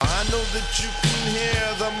that you can hear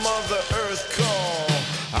the Mother Earth call.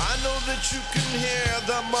 I know that you can hear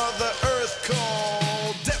the Mother Earth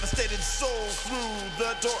call. Devastated souls through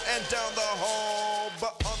the door and down the hall.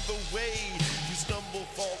 But on the way, you stumble,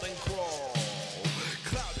 fall, and crawl.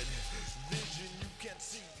 Clouded vision you can't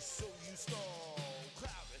see, so you stall.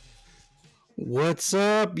 Clouded. What's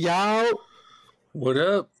up, y'all? What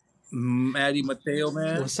up, Maddie Mateo,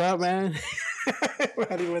 man? What's up, man?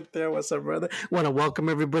 Roddy went there. What's up, brother? Want to welcome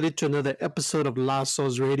everybody to another episode of Lost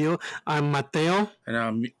Souls Radio. I'm Mateo. And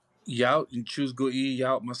I'm Yout and Choose Go E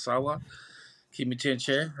Yout Masawa. Kimi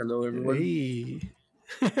Chenche. Hello, everyone. Hey.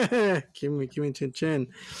 Kimi Chin Chin.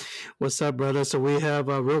 What's up, brother? So we have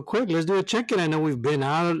real quick. Let's do a check-in. I know we've been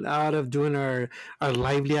out of doing our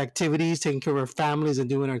lively activities, taking care of our families, and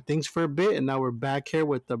doing our things for a bit, and now we're back here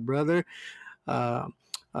with the brother. So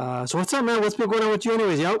what's up, man? What's been going on with you,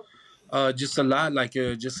 anyways, yo? Just a lot,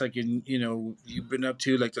 just like in you've been up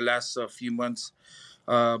to like the last few months.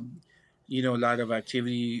 Um, a lot of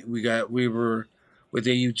activity. We were with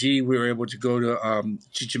AUG. We were able to go to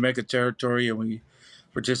Chichimeca territory, and we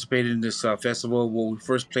participated in this festival. Well, we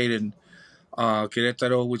first played in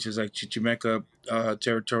Querétaro, which is like Chichimeca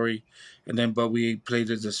territory, but we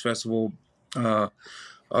played at this festival of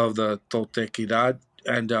the Totequidad,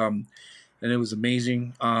 and it was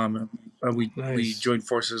amazing. We Nice. joined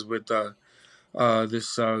forces with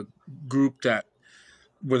this group that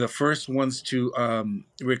were the first ones to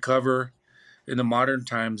recover in the modern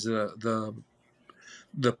times the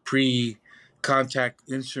pre-contact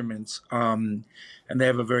instruments, and they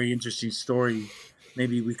have a very interesting story.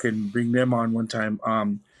 Maybe we can bring them on one time.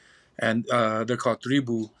 And they're called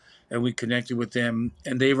Tribu, and we connected with them,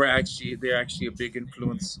 and they're actually a big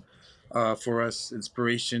influence for us,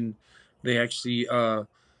 inspiration. They actually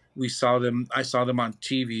we saw them. I saw them on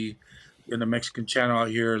TV in a Mexican channel out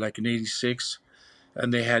here, like in '86,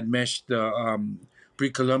 and they had meshed the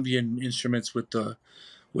pre-Columbian instruments with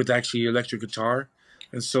actually electric guitar,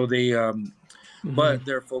 and so they. But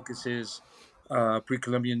their focus is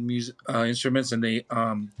pre-Columbian music instruments, and they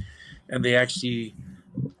actually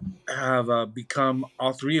have become,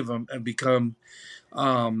 all three of them have become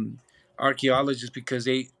archaeologists because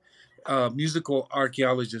they musical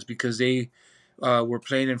archaeologists because they were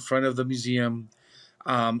playing in front of the museum,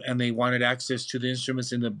 and they wanted access to the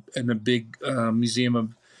instruments in the big museum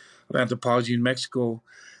of anthropology in Mexico,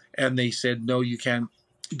 and they said, no, you can't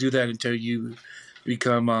do that until you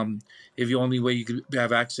become if the only way you could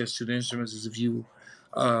have access to the instruments is if you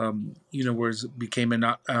became an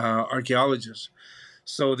archaeologist.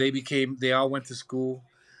 So they all went to school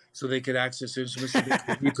so they could access instruments so they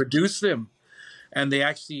could reproduce them, and they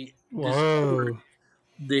actually Whoa.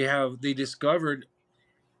 they discovered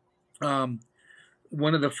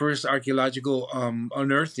one of the first archaeological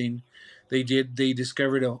unearthing they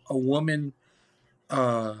discovered a woman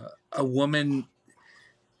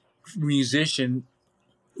musician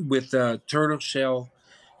with a turtle shell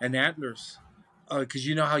and antlers, because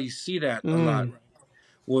you know how you see that a lot, right?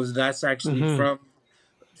 Was that's actually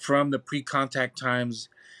from the pre-contact times,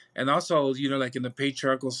 and also like in the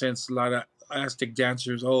patriarchal sense, a lot of Aztec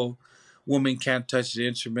dancers, women can't touch the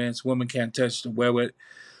instruments, women can't touch the wewet.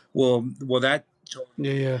 Well, that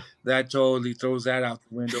that totally throws that out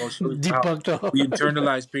the window. Shows how Debunked. we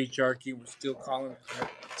internalize patriarchy. We're still calling it that.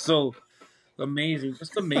 So amazing,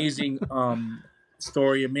 just amazing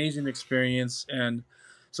story, amazing experience, and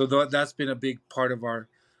so that's been a big part of our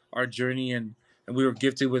journey, and we were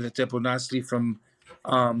gifted with a teponazli from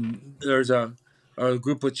there's a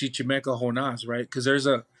group of Chichimeca Jonas, right? Because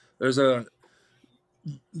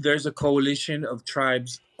there's a coalition of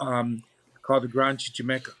tribes called the Gran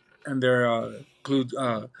Chichimeca, and they include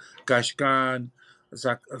Gashgan,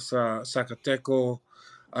 Zacateco,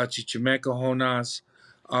 Chichimeca Jonas,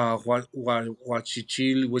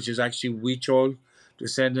 Huachichil, which is actually Huichol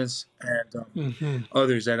descendants, and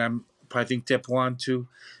others that I think Tepuan too.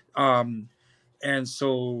 And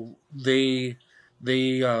so we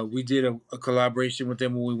did a collaboration with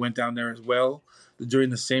them when we went down there as well during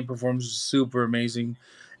the same performance. Was super amazing,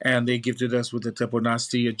 and they gifted us with a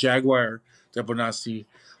teponazli, a jaguar teponazli,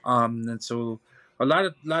 and so a lot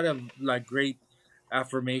of like great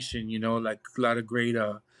affirmation, like a lot of great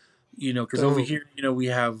because over here we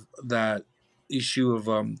have that issue of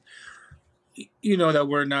that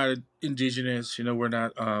we're not indigenous, we're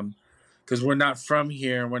not because we're not from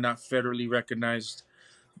here, we're not federally recognized,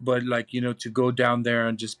 but like to go down there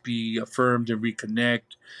and just be affirmed and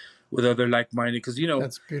reconnect with other like-minded, because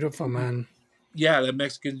That's beautiful, man. yeah, the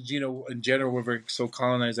Mexicans, in general, we're very so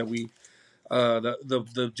colonized that we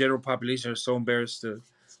the general population are so embarrassed to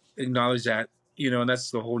acknowledge that and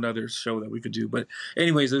that's the whole nother show that we could do. But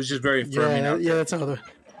anyways, it was just very affirming out there. That's all.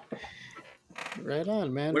 Right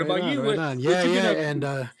on, man. What about you? Right on. What you been up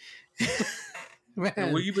to?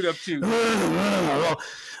 And What you been up to?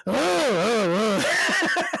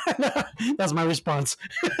 That's my response.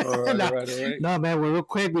 All right. No, man, we're real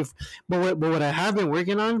quick. But what I have been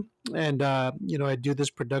working on, and I do this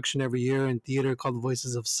production every year in theater called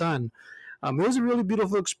Voices of Sun. It was a really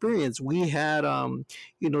beautiful experience. We had,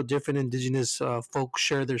 different indigenous folks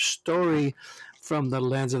share their story from the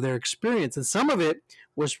lens of their experience, and some of it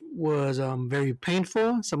was very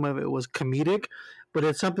painful. Some of it was comedic, but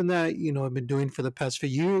it's something that I've been doing for the past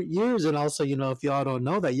few years. And also, if y'all don't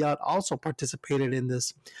know that, y'all also participated in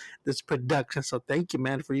this production. So thank you,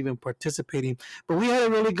 man, for even participating. But we had a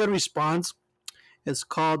really good response. It's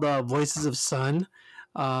called Voices of Sun.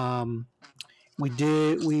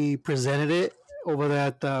 We presented it over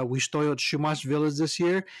at Wistoyot Shumash Village this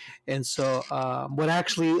year, and so what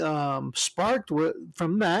actually sparked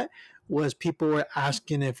from that was people were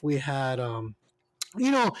asking if we had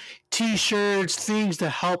T-shirts, things to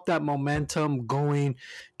help that momentum going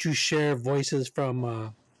to share voices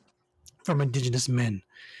from Indigenous men.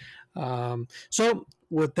 So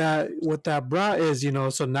what that brought is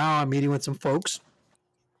so now I'm meeting with some folks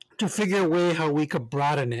to figure a way how we could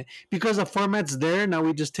broaden it, because the format's there. Now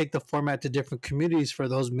we just take the format to different communities for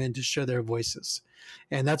those men to share their voices,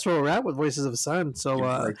 and that's where we're at with Voices of Sun. So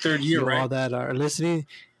like third year, right? All that are listening,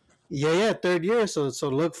 third year. So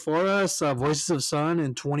look for us, Voices of Sun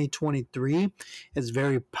in 2023. It's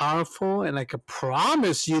very powerful, and I can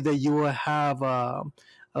promise you that you will have a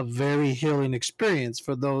very healing experience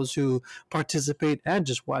for those who participate and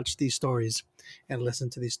just watch these stories and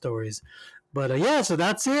listen to these stories. But so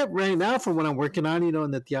that's it right now for what I'm working on,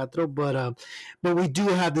 in the teatro. But we do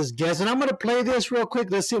have this guest, and I'm gonna play this real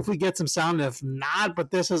quick. Let's see if we get some sound. If not,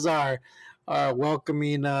 but this is our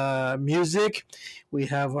welcoming music. We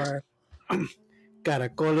have our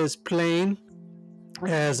caracoles playing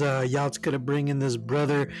as Yacht's gonna bring in this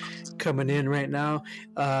brother coming in right now.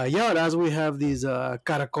 Yacht, as we have these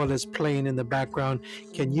caracoles playing in the background,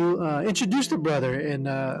 can you introduce the brother and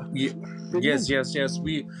Yes.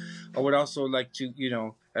 I would also like to,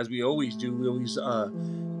 as we always do, we always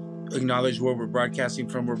acknowledge where we're broadcasting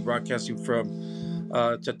from. We're broadcasting from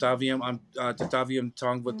Tataviam. I'm Tataviam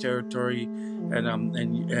Tongva territory, and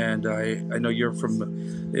I know you're from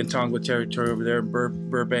in Tongva territory over there in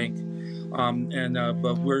Burbank.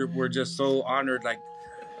 But we're just so honored, like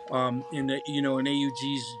in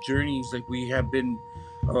AUG's journeys, like we have been.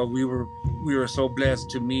 We were so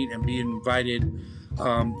blessed to meet and be invited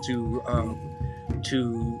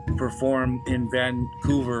to perform in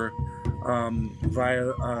Vancouver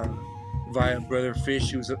via Brother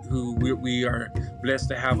Fish, who we are blessed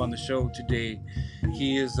to have on the show today.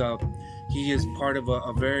 He is part of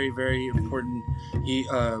a very, very important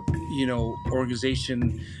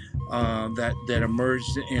organization that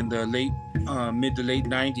emerged in the mid to late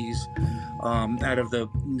 90s out of the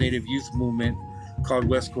Native Youth Movement, called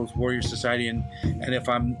West Coast Warrior Society, and if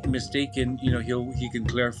I'm mistaken, he can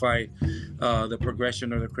clarify the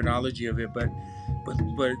progression or the chronology of it. But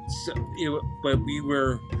we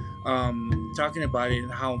were talking about it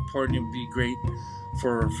and how important it would be great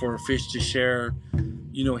for Fish to share,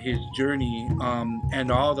 his journey,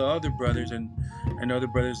 and all the other brothers and other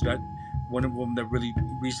brothers. That one of them that really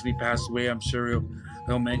recently passed away, I'm sure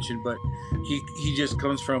he'll mention, but he just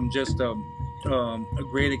comes from just a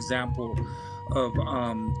great example of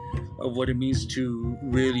what it means to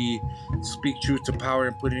really speak truth to power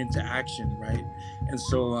and put it into action, right? And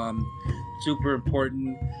so super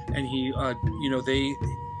important. And he they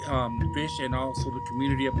Fish and also the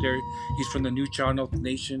community up there, he's from the New Channel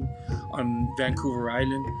Nation on Vancouver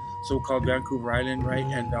Island, so-called Vancouver Island, right?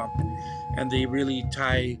 And they really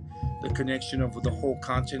tie the connection of the whole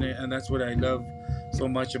continent, and that's what I love so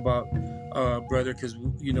much about brother, because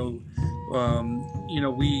we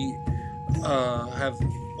have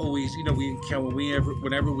always, we encounter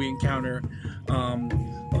whenever we encounter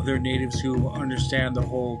other natives who understand the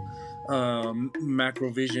whole macro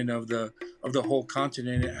vision of the whole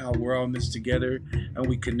continent and how we're all in this together, and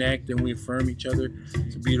we connect and we affirm each other.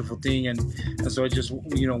 It's a beautiful thing, and so I just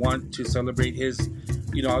want to celebrate his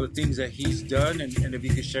all the things that he's done, and if you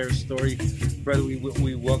could share a story, brother,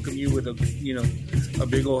 we welcome you with a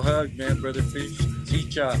big old hug, man. Brother Fish,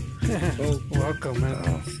 Chicha. Oh, welcome,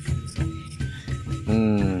 man.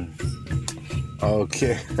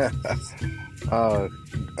 Okay.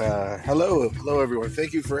 Hello everyone.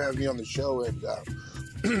 Thank you for having me on the show, and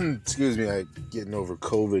excuse me, I'm getting over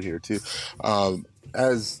COVID here too.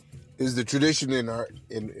 As is the tradition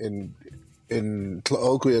in in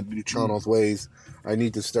Tlaoquia, Buchanan ways, I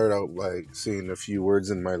need to start out by saying a few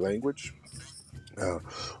words in my language.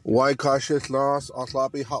 Why cautious loss,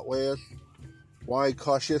 Oslapi hot whale? Why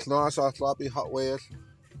cautious loss, Oslapi hot whale?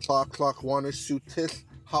 Clock wanish sutis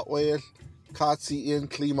hot whale? Katsi in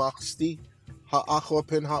klimaksti, ha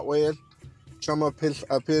aquapin hot whale? Chama pil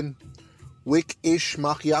apin, wick ish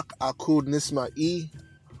makyak akud nisma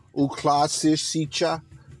uklasish sicha,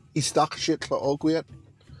 istakshit Tlaoquiat.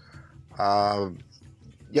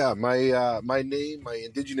 Yeah, my name, my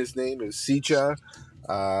indigenous name is Sicha.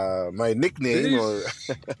 My nickname or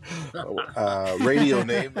radio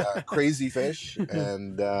name, Crazy Fish,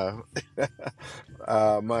 and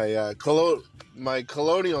my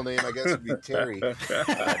colonial name, I guess, would be Terry,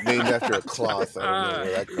 named after a cloth. I don't know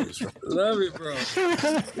where that comes from. Love it, bro.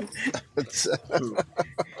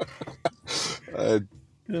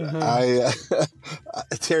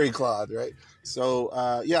 I Terry Cloth, right? So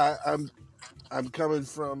yeah, I'm coming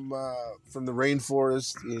from the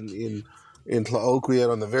rainforest in Tlaoquiat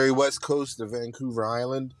on the very west coast of Vancouver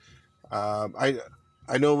Island. I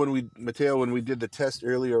know when we did the test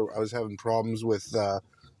earlier, I was having problems with the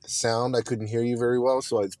sound. I couldn't hear you very well,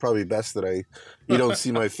 so it's probably best that you don't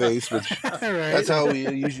see my face, which that's how we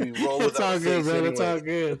usually roll with. It's all good, bro. It's all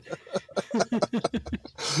good.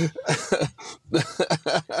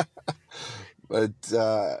 But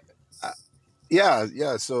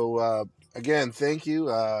yeah. So again, thank you.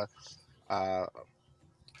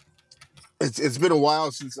 It's been a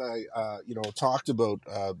while since I talked about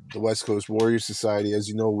the West Coast Warrior Society. As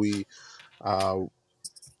you know,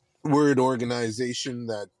 we're an organization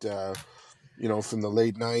that from the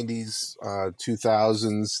late 90s,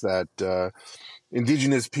 2000s that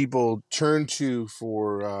Indigenous people turned to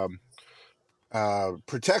for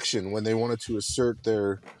protection when they wanted to assert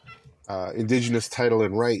their Indigenous title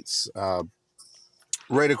and rights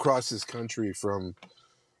right across this country, from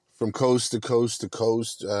coast to coast to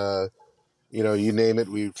coast. You name it.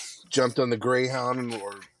 We've jumped on the Greyhound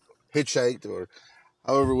or hitchhiked, or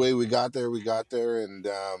however way we got there, and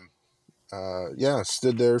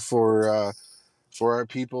stood there for our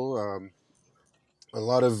people. A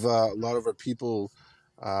lot of our people,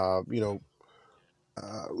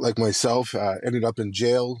 like myself, ended up in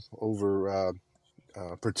jail over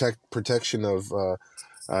protection of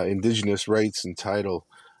Indigenous rights and title.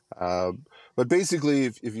 But basically,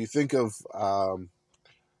 if you think of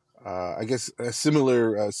I guess a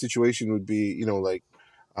similar situation would be, like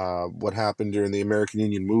what happened during the American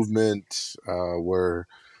Indian movement, where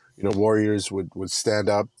warriors would stand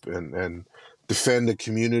up and defend a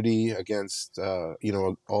community against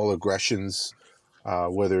all aggressions,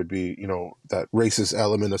 whether it be that racist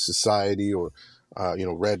element of society, or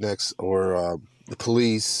rednecks, or the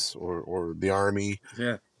police, or the army.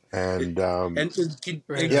 Yeah. And could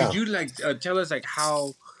you tell us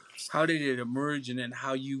how did it emerge, and then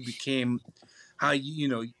how you became, how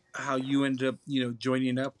you ended up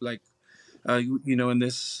joining up in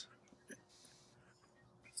this.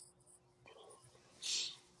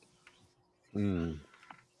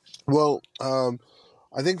 Well,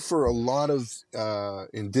 I think for a lot of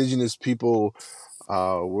Indigenous people,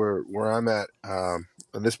 where I'm at,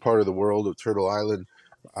 in this part of the world of Turtle Island,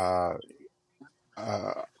 uh,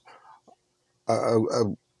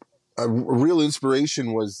 a real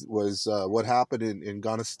inspiration was what happened in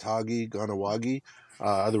Ganawagi,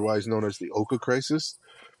 otherwise known as the Oka Crisis.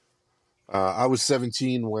 I was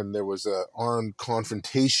 17 when there was an armed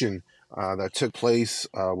confrontation that took place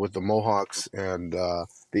with the Mohawks and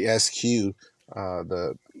the SQ,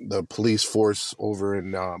 the police force over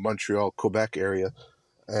in Montreal, Quebec area,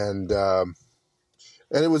 and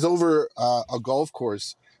it was over a golf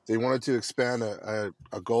course. They wanted to expand a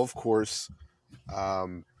golf course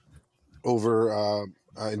over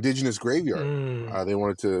Indigenous graveyard. They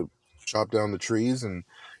wanted to chop down the trees, and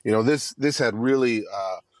this had really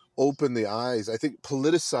opened the eyes. I think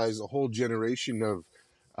politicized a whole generation of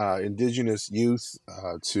Indigenous youth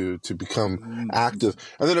to become active.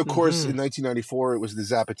 And then, of course, in 1994, it was the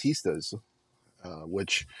Zapatistas,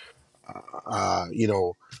 which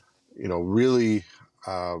really.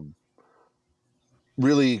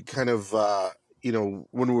 Really kind of, when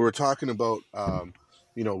we were talking about,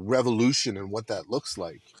 revolution and what that looks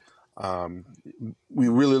like, we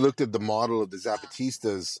really looked at the model of the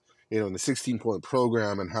Zapatistas, in the 16-point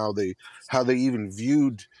program, and how they even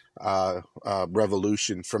viewed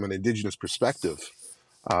revolution from an Indigenous perspective.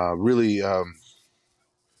 Really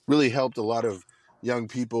helped a lot of young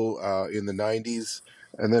people in the 90s.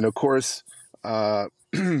 And then, of course,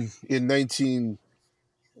 in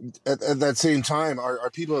at that same time, our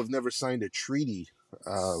people have never signed a treaty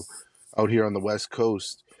out here on the West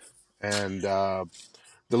Coast. and the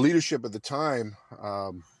leadership at the time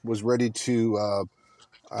was ready to.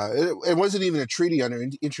 It wasn't even a treaty under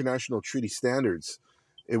international treaty standards.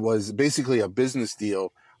 It was basically a business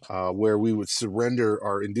deal where we would surrender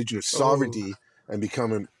our indigenous Oh. sovereignty and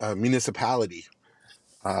become a municipality.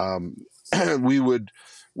 Um, we would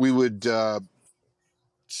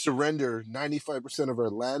surrender 95% of our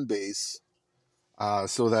land base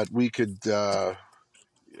so that we could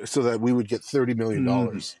so that we would get $30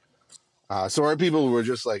 million. So our people were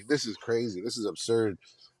just like, "This is crazy. This is absurd."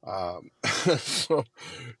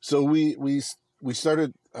 So we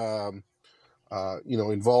started involved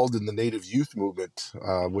in the Native Youth Movement,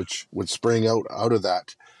 which would spring out of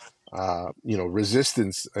that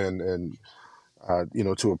resistance and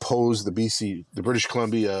to oppose the British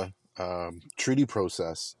Columbia treaty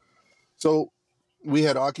process. So we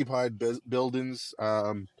had occupied buildings.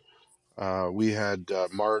 We had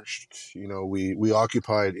marched. We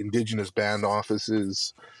occupied Indigenous band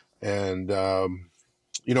offices, and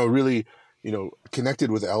really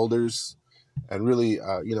connected with elders, and really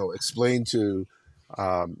explained to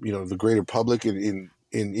the greater public in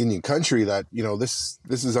Indian country that this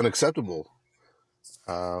is unacceptable.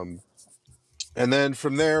 And then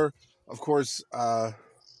from there, of course,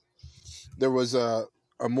 there was a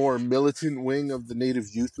more militant wing of the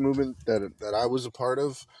Native Youth Movement that I was a part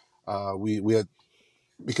of. We had,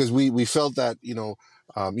 because we felt that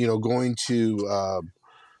going to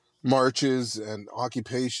marches and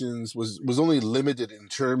occupations was only limited in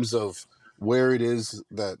terms of where it is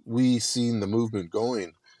that we seen the movement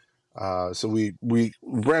going. So we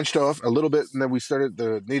branched off a little bit, and then we started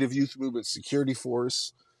the Native Youth Movement Security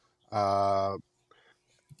Force. Uh,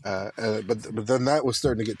 but then that was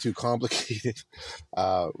starting to get too complicated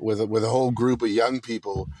with a whole group of young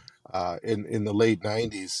people in the late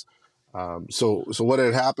 '90s. So what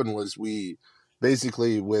had happened was we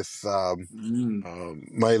basically with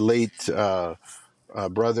my late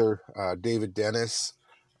brother David Dennis,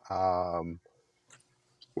 when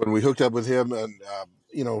we hooked up with him, and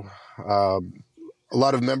a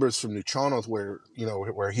lot of members from New Toronto,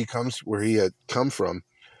 where he had come from.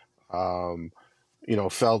 Um,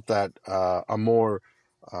 felt that a more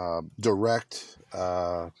direct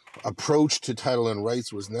approach to title and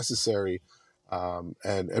rights was necessary,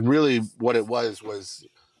 and really what it was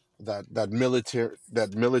that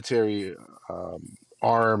military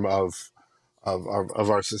arm of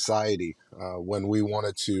our society when we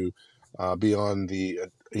wanted to be on the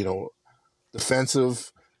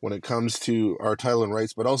defensive when it comes to our title and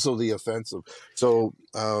rights, but also the offensive. So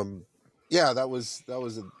yeah, that was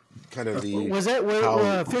kind of the Was that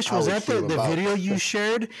Fish? Was how it that came the about. video you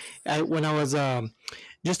shared when I was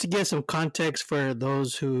just to get some context for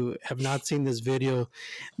those who have not seen this video?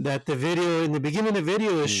 That the video in the beginning of the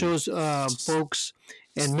video it Mm, shows folks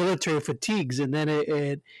in military fatigues, and then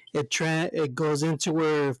it goes into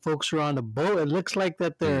where folks are on a boat. It looks like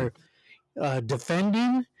that mm. they're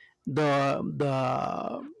defending the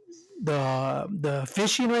the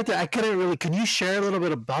fishing right there. I couldn't really. Can you share a little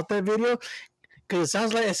bit about that video? Because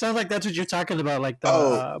it sounds like that's what you're talking about, like the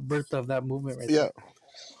Oh, birth of that movement right yeah,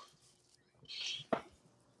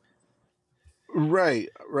 there.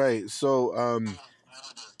 right. So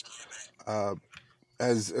uh,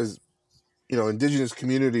 as indigenous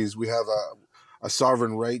communities, we have a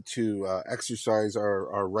sovereign right to exercise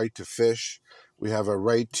our right to fish. We have a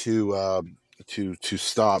right to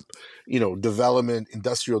stop development,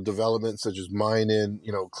 industrial development such as mining,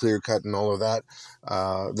 clear cut and all of that.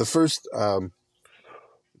 The first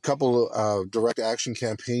couple of direct action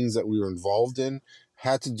campaigns that we were involved in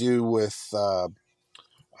had to do with the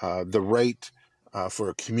right for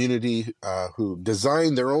a community who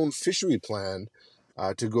designed their own fishery plan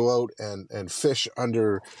to go out and fish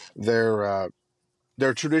under their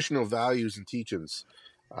traditional values and teachings.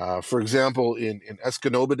 For example, in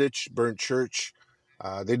Esconobadich Burnt Church,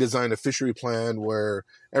 they designed a fishery plan where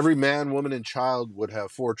every man, woman, and child would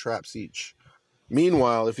have 4 traps each.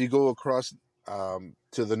 Meanwhile, if you go across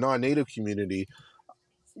to the non-native community,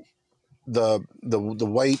 the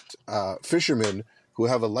white fishermen who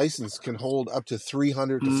have a license can hold up to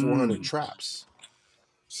 300 to 400 traps.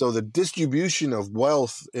 So the distribution of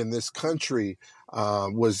wealth in this country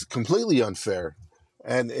was completely unfair,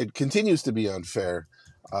 and it continues to be unfair,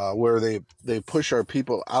 where they push our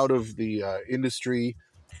people out of the industry,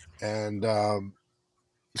 and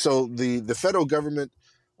so the federal government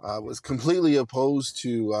was completely opposed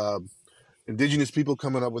to indigenous people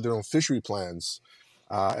coming up with their own fishery plans,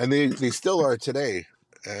 and they still are today,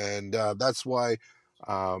 and that's why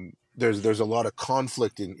there's a lot of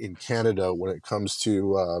conflict in Canada when it comes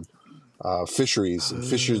to fisheries and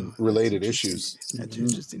fishery Oh, that's related interesting. issues. That's Mhm.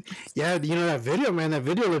 interesting. Yeah, you know that video, man. That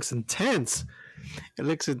video looks intense. It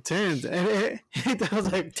looks intense, and I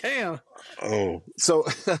was like, damn. Oh, so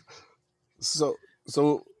so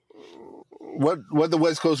so what the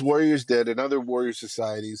West Coast Warriors did, and other warrior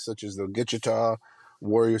societies such as the Gichita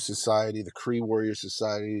Warrior Society, the Cree Warrior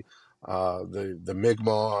Society, the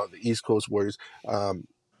Mi'kmaq, the East Coast Warriors.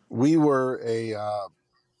 We were a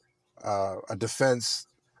defense,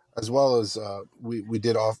 as well as we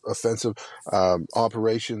did offensive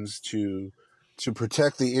operations to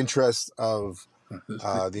protect the interests of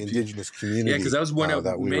the indigenous Yeah, because community that was one of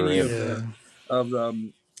that we were many in. of Yeah. of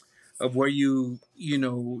um of where you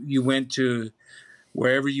went to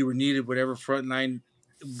wherever you were needed, whatever front line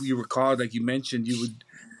you were called, like you mentioned, you would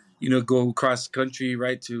go across the country,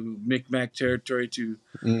 right, to Micmac territory, to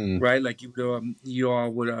Mm, right, like you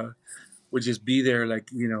all would just be there, like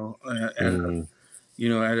mm,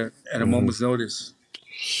 at a mm. moment's notice.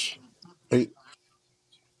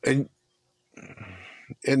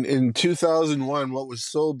 And in 2001, what was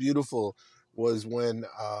so beautiful was when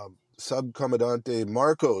Subcomandante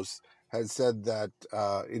Marcos had said that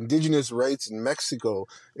indigenous rights in Mexico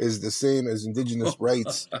is the same as indigenous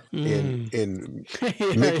rights Mm. in Yeah,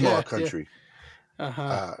 yeah, Mi'kmaq yeah. country. Uh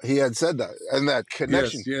huh. He had said that, and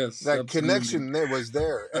Yes, yes, that absolutely. connection there was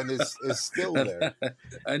there, and is still there.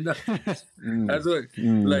 I know. Mm, That's what,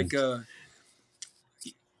 mm, like,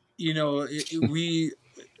 we,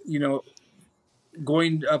 you know,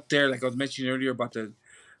 going up there, like I was mentioning earlier about the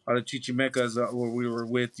Chichimecas where we were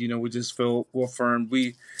with, we just felt affirmed.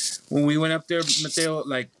 When we went up there, Mateo,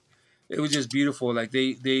 like it was just beautiful. Like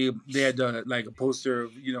they had like a poster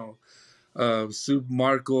of Sub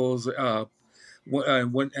Marcos,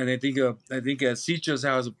 and I think Citro's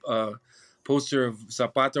house, poster of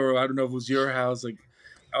Zapata, or I don't know if it was your house. Like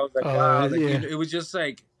I was like, wow, like Yeah. it was just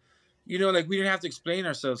like like we didn't have to explain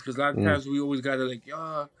ourselves, because a lot of mm, times we always got to like,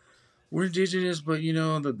 we're indigenous, but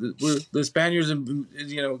the Spaniards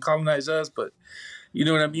and colonized us, but you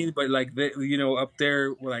know what I mean. But like up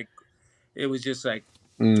there, like it was just like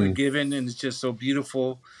a mm, given, and it's just so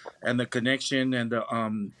beautiful, and the connection and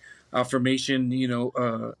the affirmation, you know,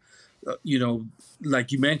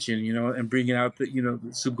 like you mentioned, and bringing out the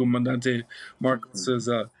Subcomandante Marcos's,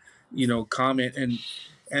 comment, and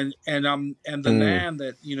the mm, land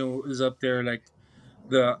that is up there, like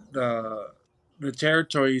the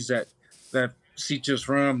territories that Sitges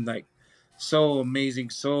from, like so amazing,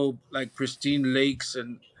 so like pristine lakes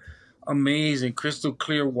and amazing crystal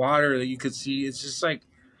clear water that you could see. It's just like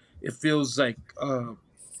it feels like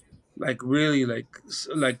really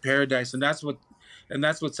like paradise, and that's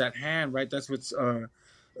what's at hand, right? That's what's uh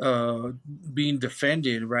being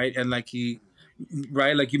defended, right? And like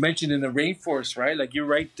right, like you mentioned, in the rainforest, right? Like you're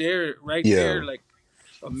right yeah. there, like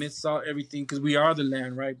amidst all everything, because we are the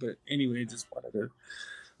land, right? But anyway, just wanted to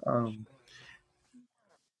um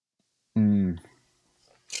Mm.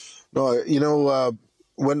 No,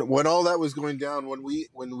 when all that was going down, when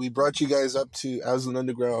we brought you guys up to Aslan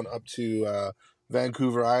Underground, up to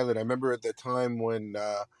Vancouver Island, I remember at the time when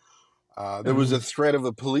there was a Um, threat of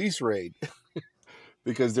a police raid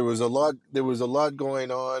because there was a lot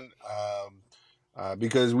going on,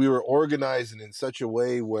 because we were organizing in such a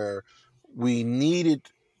way where we needed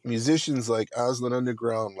musicians like Aslan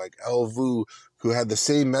Underground, like Elvu, who had the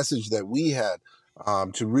same message that we had,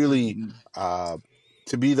 to really mm, uh,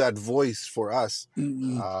 to be that voice for us.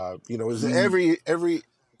 mm, Is mm, every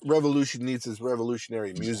revolution needs its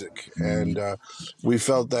revolutionary music, and we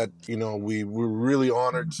felt that we were really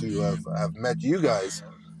honored to have met you guys.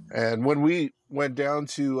 And when we went down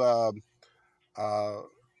to uh,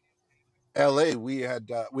 L.A., we had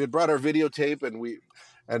brought our videotape, and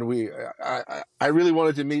I really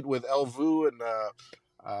wanted to meet with Elvu, and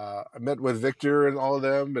I met with Victor and all of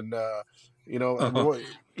them, and uh-huh.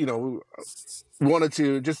 wanted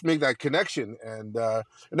to just make that connection. And the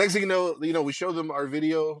next thing we showed them our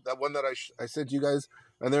video, that one that I sent you guys,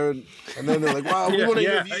 and then they're like, "Wow, we Yeah, want to yeah,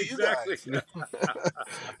 interview you exactly. guys."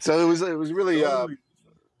 So it was really Totally.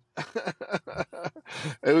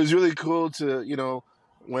 it was really cool to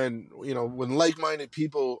when like-minded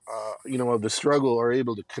people of the struggle are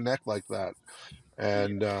able to connect like that.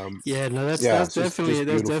 And yeah, no, that's yeah, that's it's just definitely just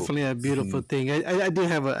that's beautiful. definitely a beautiful Hmm. thing. I do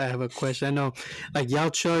have a question. I know, like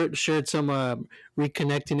y'all shared some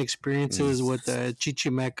reconnecting Mm. experiences with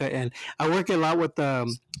Chichimeca, and I work a lot with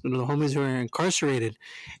the homies who are incarcerated,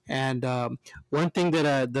 and one thing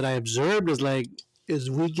that I observed is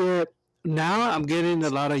we get now I'm getting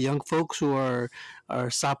a lot of young folks who are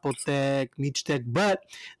Zapotec, Mixtec, but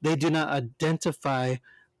they do not identify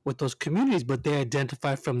with those communities, but they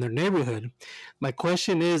identify from their neighborhood. My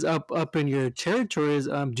question is, up in your territories,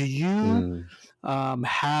 do you Mm.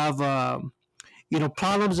 have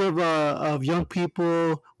problems of young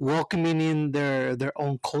people welcoming in their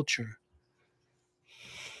own culture?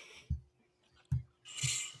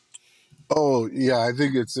 Oh yeah, I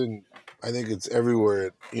think it's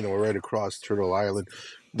everywhere. Right across Turtle Island,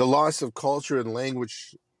 the loss of culture and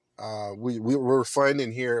language. We're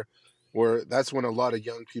finding here where that's when a lot of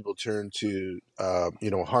young people turn to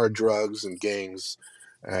hard drugs and gangs,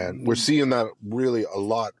 and we're Mm, seeing that really a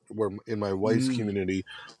lot. Where in my wife's mm, community,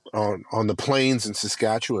 on the plains in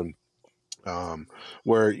Saskatchewan, um,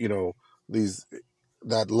 where these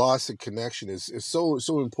that loss of connection is so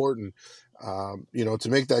important. To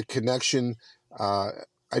make that connection. Uh,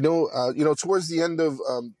 I know, towards the end of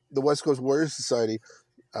the West Coast Warriors Society,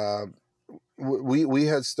 uh, we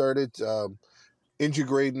had started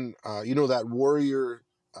integrating, that warrior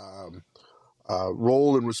um,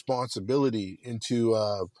 role and responsibility into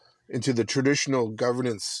the traditional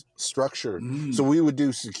governance structure. So mm. we would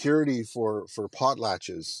do security for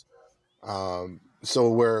potlatches, so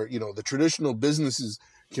where the traditional businesses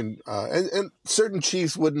can and certain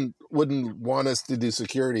chiefs wouldn't want us to do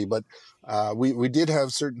security, but we did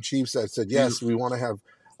have certain chiefs that said yes, we Beautiful. want to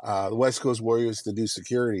have the West Coast Warriors to do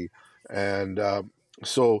security. And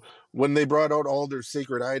so when they brought out all their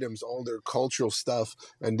sacred items, all their cultural stuff,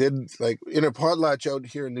 and did like in a potlatch out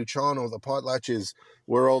here in New Toronto, the potlatch is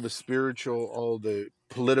where all the spiritual, all the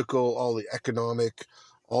political, all the economic,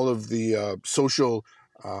 all of the social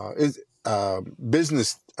is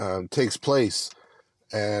business takes place.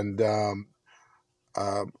 And um,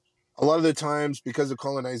 a lot of the times, because of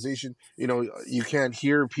colonization, you can't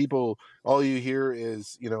hear people. All you hear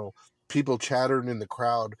is people chattering in the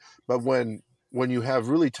crowd. But when you have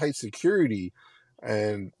really tight security,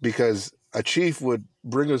 and because a chief would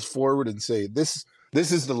bring us forward and say, this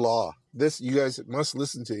is the law, this you guys must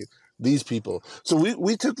listen to these people. So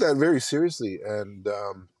we took that very seriously. And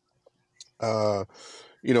uh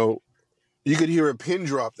you know you could hear a pin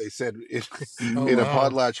drop, they said, Oh in a Mm. wow.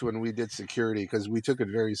 potlatch when we did security, because we took it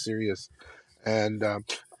very serious. And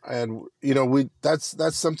we that's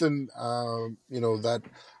something that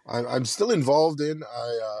I'm still involved in.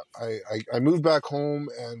 I moved back home,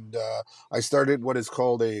 and I started what is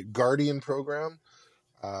called a guardian program.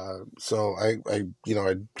 So I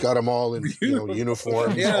got them all in Beautiful.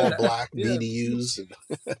 uniforms, Yeah, all that, black yeah. BDUs.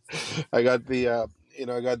 And I got the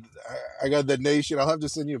I got the nation. I'll have to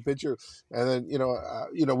send you a picture. And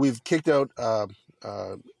then we've kicked out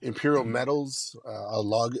Imperial Metals, a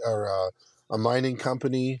log or a mining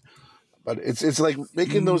company. But it's like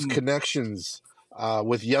making those Mm, connections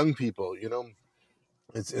with young people.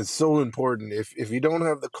 It's so important. If you don't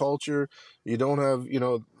have the culture, you don't have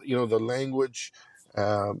the language,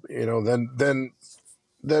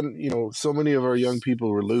 then so many of our young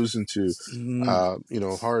people were losing to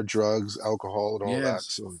mm. hard drugs, alcohol, and all that. Yes.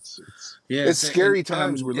 So it's Yes, and scary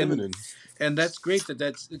times we're living in. and that's great that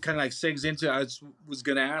that's kind of like segs into. Was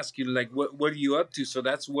going to ask you like what are you up to? So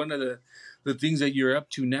that's one of the things that you're up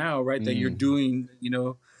to now, right? That you're Mm, doing,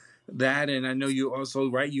 that, and I know you also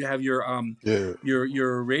right. You have yeah,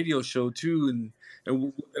 your radio show too, and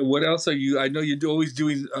what else are you? I know you're always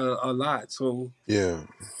doing a lot. So yeah.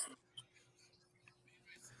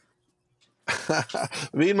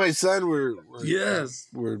 Me and my son yes.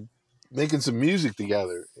 we're making some music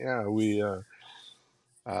together. Yeah, we're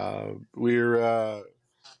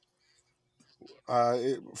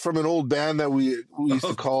from an old band that we used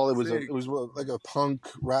to Oh, call, it sick. was like a punk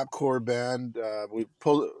rapcore band. We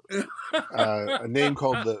pulled a name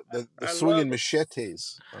called the I Swinging love it.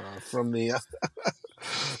 Machetes, from the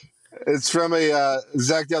it's from a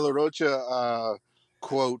Zach De La Rocha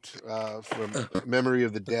quote from Memory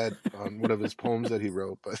of the Dead, on one of his poems that he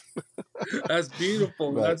wrote. But That's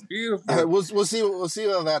beautiful. but That's beautiful. we'll see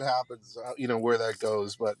how that happens. Where that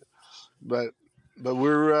goes. But but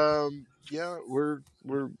we're yeah, we're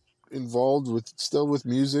involved with still with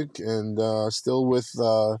music, and still with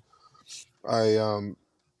I um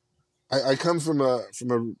I come from Mm, a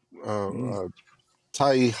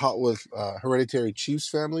Tai Hotwith hereditary chiefs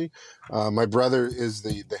family. My brother is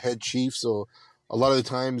the head chief, so a lot of the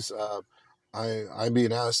times I'm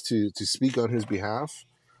being asked to speak on his behalf,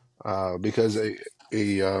 because a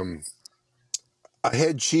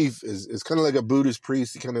head chief is kind of like a Buddhist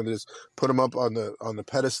priest. You kind of just put him up on the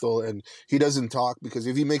pedestal, and he doesn't talk, because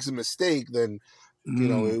if he makes a mistake, then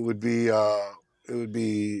mm, it would be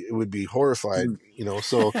horrified.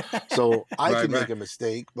 mm. So I Right, can make right. a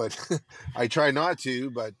mistake, but I try not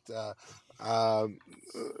to. But um,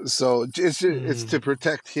 so it's to Mm.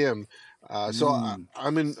 protect him. Mm.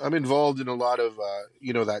 I'm involved in a lot of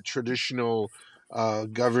that traditional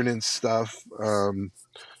governance stuff,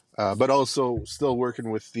 but also still working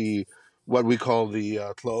with the what we call the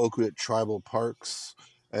Tlaoquit tribal parks,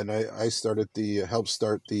 and I started the helped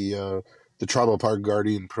start the tribal park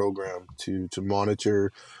guardian program to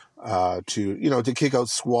monitor, to kick out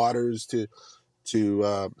squatters, to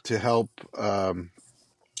help,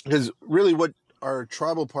 because really what our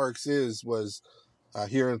tribal parks was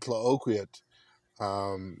here in Tlaoquit.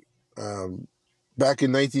 Um, um, Back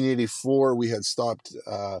in 1984, we had stopped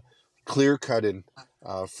clear cutting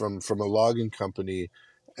from a logging company,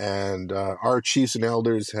 and our chiefs and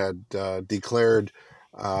elders had declared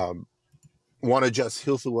um, Wanajust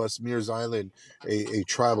Hilthawas Mears Island a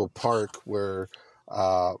tribal park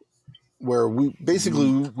uh, where we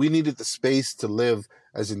basically Mm. we needed the space to live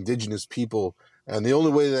as indigenous people, and the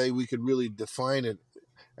only way that we could really define it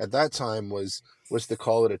at that time was to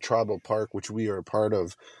call it a tribal park, which we are a part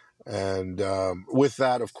of. And with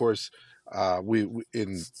that, of course, we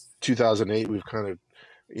in 2008 we've kind of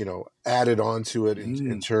added on to it in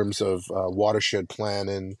Mm. terms of watershed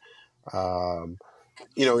planning, um,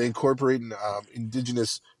 incorporating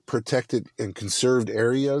indigenous protected and conserved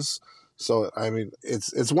areas. So I mean,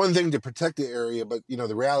 it's one thing to protect the area, but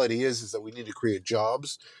the reality is that we need to create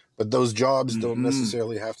jobs, but those jobs don't Mm-hmm.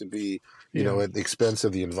 necessarily have to be Yeah. at the expense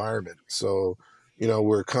of the environment. So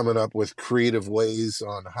we're coming up with creative ways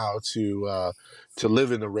on how to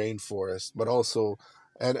live in the rainforest, but also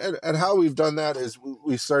and how we've done that is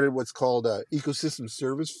we started what's called a ecosystem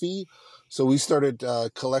service fee. So we started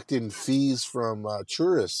collecting fees from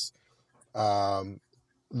tourists. Um,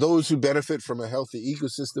 those who benefit from a healthy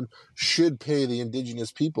ecosystem should pay the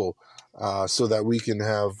indigenous people, so that we can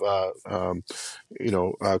have,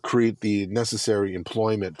 create the necessary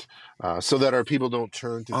employment, so that our people don't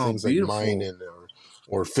turn to Oh, things like beautiful. mining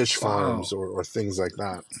or fish farms Wow. or things like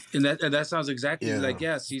that. And that sounds exactly Yeah. like,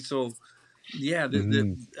 yeah. See, so yeah,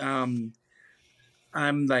 Hmm.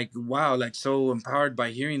 I'm like, wow, like so empowered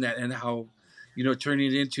by hearing that, and how, turning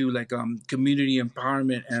it into like community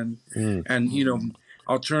empowerment, Mm. and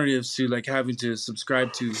alternatives to like having to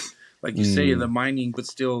subscribe to, like you say, the Mm. mining, but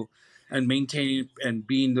still, and maintaining and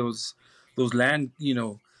being those land,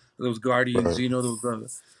 those guardians, Right.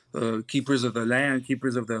 those keepers of the land,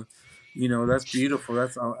 keepers of the, that's beautiful.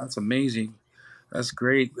 That's amazing. That's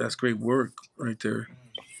great. That's great work right there.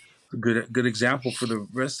 A good example for the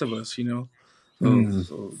rest of us. So Mm.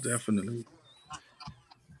 so definitely.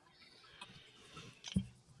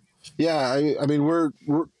 Yeah, I mean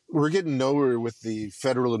we're getting nowhere with the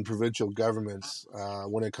federal and provincial governments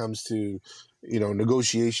when it comes to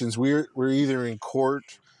negotiations. We're either in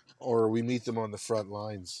court or we meet them on the front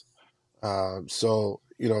lines. So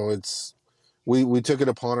it's we took it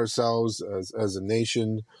upon ourselves as a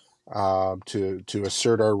nation, to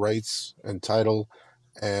assert our rights and title,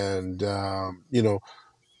 and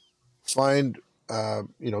find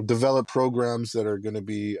develop programs that are going to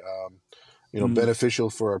be Mm, beneficial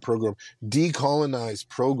for our program, decolonize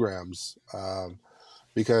programs,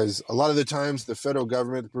 because a lot of the times the federal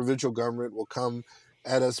government, the provincial government will come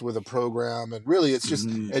at us with a program, and really it's just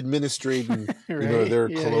mm, administrating, Right. their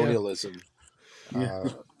Yeah. Yeah. colonialism. yeah. Uh,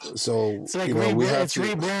 so It's like we have it's to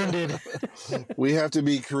rebranded. we have to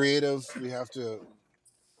be creative. We have to,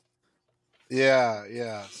 yeah,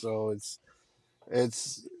 yeah. So it's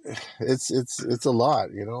it's a lot,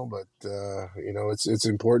 but it's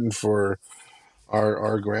important for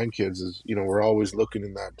our grandkids. Is we're always looking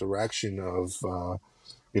in that direction of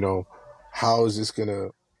you know how is this going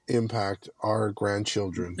to impact our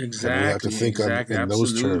grandchildren, and we have to Exactly, think on exactly, in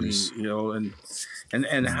those absolutely. terms.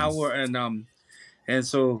 And Mm. how are and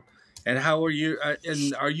so and how are you?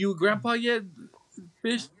 And are you a grandpa yet,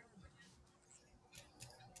 Fish?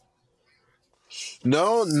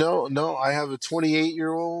 No, no, no. I have a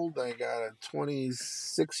 28-year-old. I got a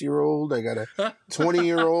 26-year-old. I got a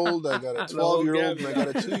 20-year-old. I got a The 12 whole year old, and gamut. I got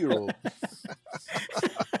a 2-year-old.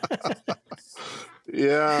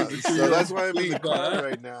 Yeah, The so 2 year that's old why I'm in the sleep, car huh?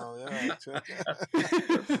 right now. Yeah.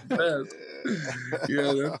 That's the best.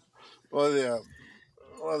 Yeah, Well, yeah.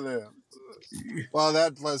 Well, yeah. Well,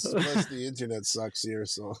 that plus the internet sucks here.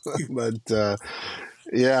 So, but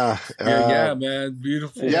yeah, yeah, yeah, man,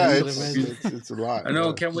 beautiful, Yeah, yeah. I can beautiful, imagine. It's a lot. I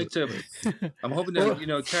know. Yeah. Can't wait to. I'm hoping to,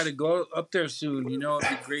 Well, try to go up there soon. It'd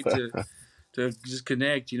be great to just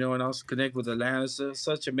connect, and also connect with the land. It's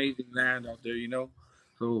such amazing land out there.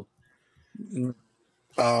 So, mm,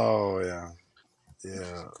 Oh yeah,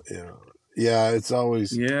 yeah, yeah, yeah.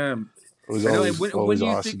 yeah, It was I know. And when always do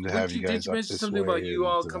you think? awesome to When have did you did guys you up mention this something about way, you and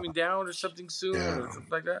all coming down or something soon yeah, or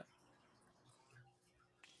something like that?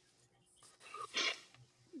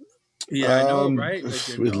 Yeah, I know, right? Like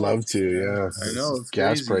I We'd know, love to. yeah, Yeah, I know. it's It's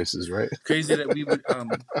gas crazy, prices, right? crazy that we would.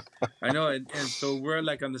 I know, and so we're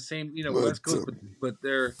like on the same, But West Coast, but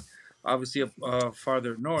they're obviously up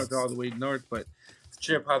farther north, all the way north. But it's a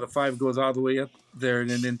trip how the five goes all the way up there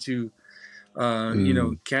and then into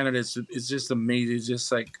mm, Canada. It's just amazing. It's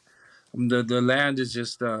just like the land is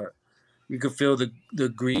just you can feel the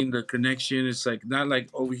green, the connection. It's like not like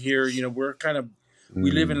over here. We're kind of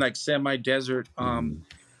we live in mm, like semi desert, mm,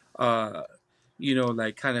 uh,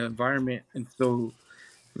 like kind of environment, and so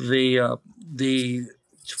they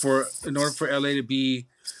for in order for LA to be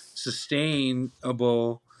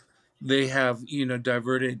sustainable, they have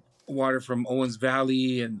diverted water from Owens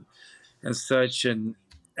Valley and such and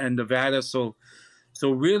Nevada. So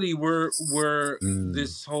really, we're mm,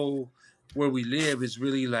 this whole where we live is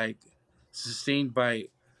really like sustained by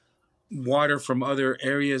water from other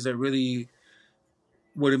areas that really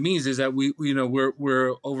what it means is that we're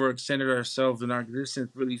overextended ourselves in our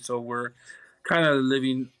existence really, so we're kind of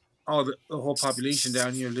living all the whole population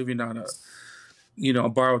down here living on a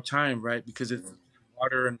borrowed time, right? Because it's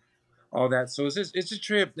water and all that. So it's a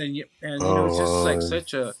trip, and it's just like oh,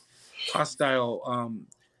 such a hostile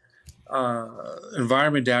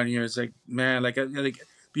environment down here. It's like, man, like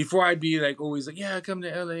before I'd be like always like, yeah, come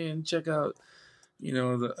to LA and check out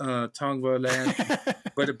the Tongva land,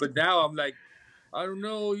 but now I'm like, I don't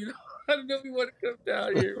know, I don't know if you want to come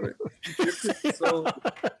down here, but it's just so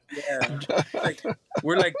yeah, like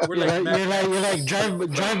we're like You're like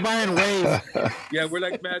drive by and wave. yeah, we're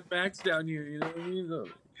like Mad Max down here, you know what I mean?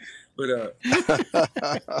 So, but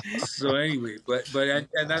so anyway, but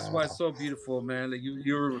and that's why it's so beautiful, man. Like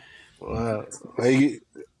you're wow. Like,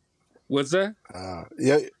 what's that?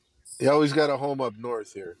 yeah, you always got a home up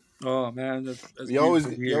north here. Oh man, that's You always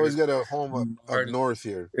beautiful you always here. got a home up Martin. north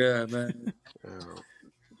here. Yeah, man. Uh,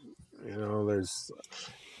 there's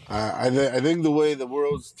I think the way the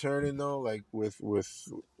world's turning though, like with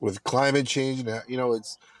climate change, and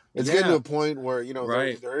it's getting to Yeah, a point where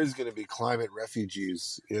right. there is going to be climate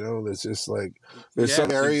refugees. There's just like there's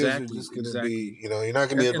some Yes, areas that are exactly, just going to be exactly. you're not going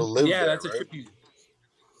to be able And to live yeah, there, that's a right? trippy.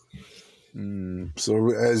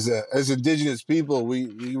 So as indigenous people,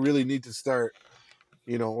 we really need to start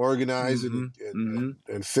organizing Mm-hmm. Mm-hmm.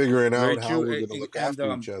 and figuring Very out how true. we're going to look And after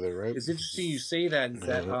each other, right? it's interesting you say that. Is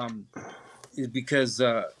that Yeah. is because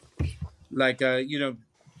like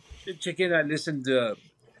check in. I listened to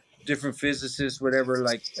different physicists, whatever,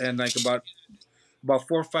 like and like about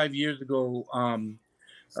 4 or 5 years ago.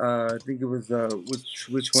 I think it was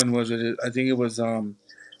which one was it? I think it was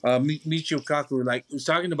Michio Kaku. Like he was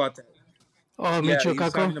talking about that. Oh, Yeah, Michio he was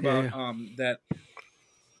Kaku. talking Yeah, about yeah.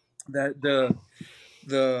 that the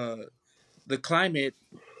the climate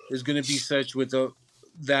is going to be such with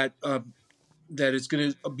that that it's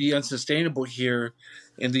going to be unsustainable here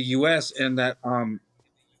in the U.S. and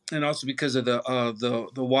also because of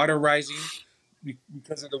the water rising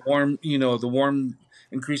because of the warm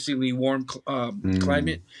increasingly warm Mm,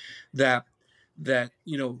 climate that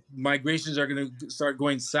migrations are going to start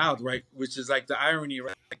going south, right? Which is like the irony,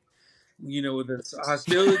 right? The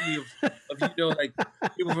hostility of like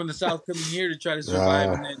people from the south coming here to try to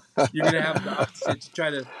survive, uh, and then you're gonna have the opposite to try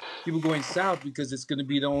to people going south because it's gonna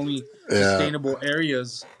be the only yeah. sustainable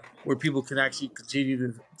areas where people can actually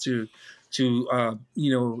continue to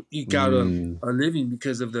eke out Mm, a living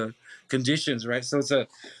because of the conditions, right? So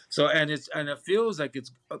and it feels like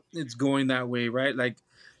it's going that way, right? Like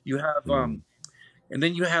you have mm, and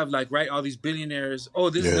then you have like right all these billionaires. Oh,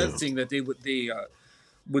 this is another yeah. thing that they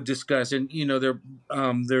would discuss, and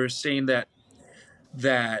they're saying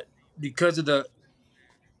that because of the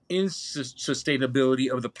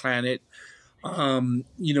insustainability of the planet,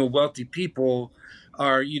 wealthy people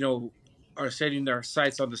are are setting their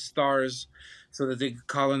sights on the stars so that they can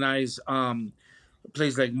colonize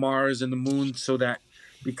places like Mars and the Moon, so that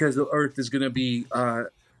because the Earth is going to be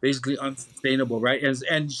basically unsustainable, right?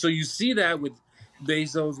 And so you see that with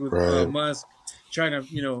Bezos, with Right. Musk, trying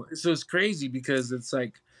to so it's crazy because it's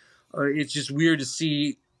like it's just weird to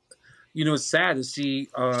see. It's sad to see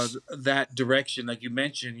that direction, like you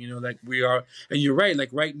mentioned. Like we are, and you're right. Like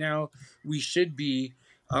right now, we should be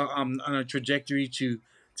on a trajectory to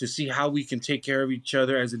see how we can take care of each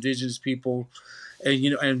other as indigenous people,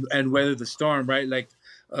 and and weather the storm. Right, like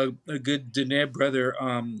a good Dene brother,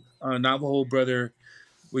 a Navajo brother,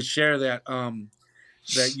 would share that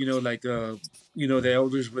like the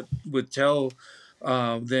elders would tell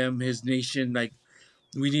them his nation like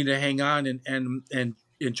we need to hang on and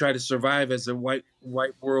try to survive as the white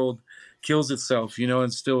world kills itself,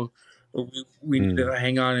 and still we need Mm, to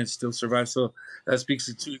hang on and still survive. So that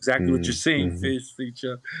speaks to exactly what you're mm, saying, mhm. fish,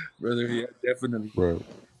 feature, brother. Yeah, definitely. Right.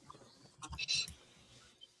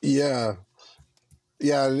 Yeah,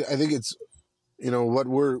 yeah. I think it's, what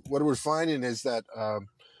we're finding is that,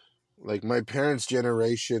 like my parents'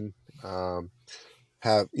 generation, um,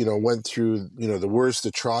 have went through the worst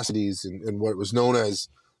atrocities in what was known as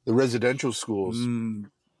the residential schools, Mm,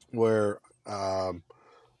 where,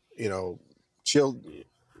 you know chil-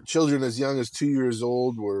 children as young as 2 years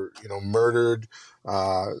old were murdered.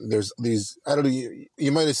 There's these, I don't know,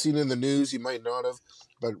 you might have seen in the news, you might not have,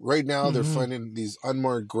 but right now they're Mm-hmm. finding these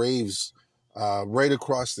unmarked graves, right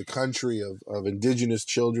across the country, of indigenous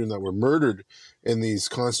children that were murdered in these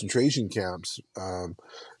concentration camps.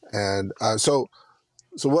 And so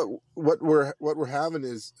what we're having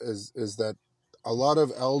is that a lot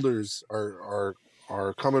of elders are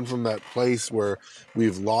coming from that place where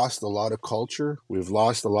we've lost a lot of culture, we've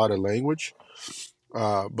lost a lot of language.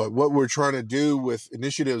 But what we're trying to do with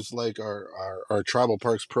initiatives like our tribal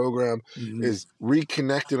parks program mhm, is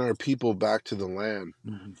reconnecting our people back to the land,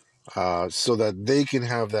 mhm. so that they can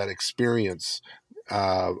have that experience,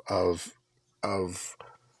 of of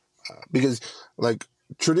because, like,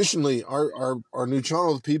 traditionally our New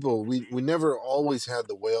Channel people, we never always had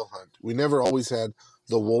the whale hunt, we never always had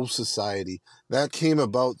the wolf society. That came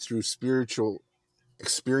about through spiritual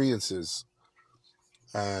experiences.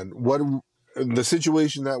 And what the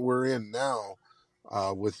situation that we're in now,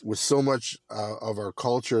 with so much, of our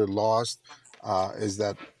culture lost, is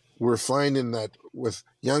that we're finding that with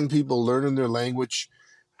young people learning their language,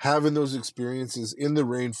 having those experiences in the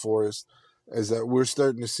rainforest, is that we're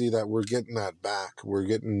starting to see that we're getting that back. We're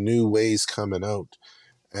getting new ways coming out.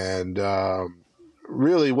 And,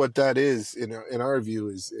 really what that is, in our view,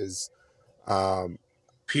 is, um,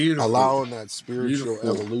 Beautiful, allowing that spiritual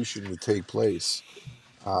beautiful. evolution to take place.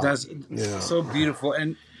 That's Yeah. so beautiful,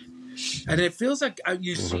 and it feels like,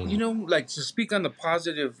 you see, Mhm. like, to speak on the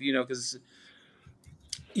positive, because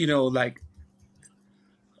like,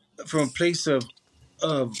 from a place of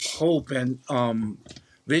hope and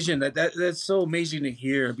vision, that's so amazing to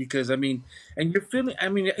hear, because I mean, and you're feeling, I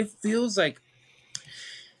mean, it feels like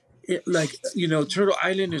Turtle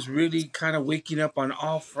Island is really kind of waking up on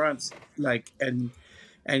all fronts, like, and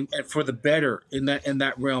for the better in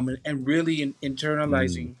that realm, and really Mm.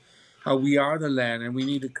 internalizing how we are the land and we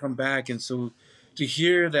need to come back. And so to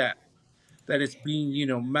hear that it's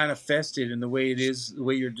being manifested in the way it is, the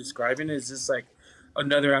way you're describing it, is just like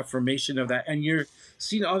another affirmation of that. And you're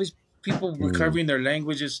seeing all these people Mm. recovering their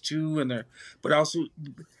languages too, but also,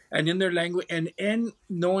 and in their language, and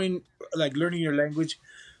knowing, like, learning your language,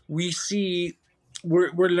 we see,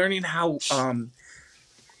 we're learning how,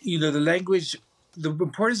 the language, the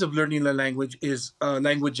importance of learning the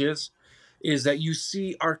languages, is that you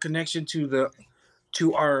see our connection to the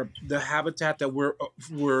habitat that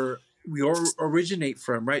we originate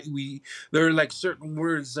from, right? There are, like, certain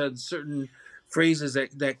words and certain phrases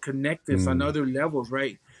that connect us on Mm. other levels,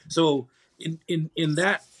 right? So in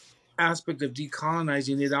that aspect of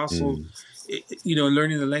decolonizing, it also, Mm.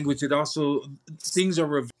 learning the language, it also, things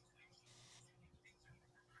are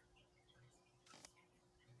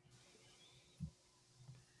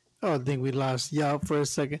Oh, I think we lost Yelp for a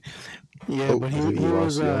second. Yeah, Oh, but I he think we he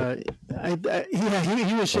was lost Yelp. yeah,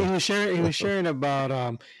 Oh. he was sharing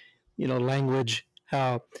about language,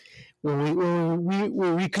 how when we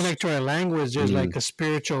reconnect to our language, there's Mm. like a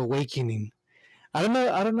spiritual awakening. I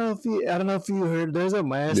don't know if you heard. There's a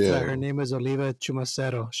maestra. Yeah. Her name is Oliva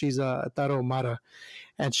Chumacero. She's a Tarahumara,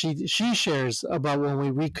 and she shares about when we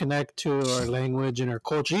reconnect to our language and our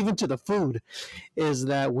culture, even to the food, is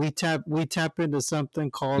that we tap into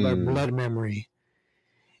something called our Mm. blood memory,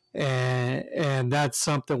 and that's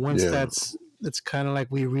something. Once Yeah. that's kind of like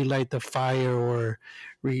we relight the fire or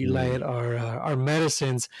Mm. relight our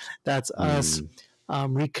medicines. That's us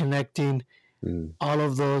Mm. reconnecting Mm. all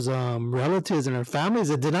of those relatives and our families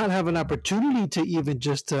that did not have an opportunity to even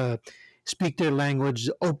just speak their language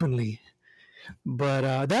openly.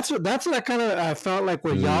 But that's what I kind of felt like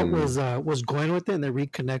where y'all Mm. was going with it, and the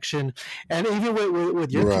reconnection, and even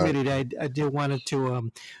with your Right. community, I did wanted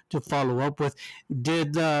to follow up with,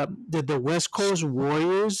 did the West Coast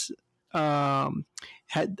Warriors,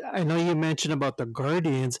 had, I know you mentioned about the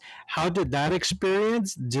Guardians, how did that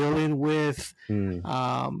experience dealing with Mm.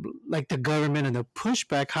 like the government and the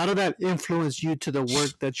pushback, how did that influence you to the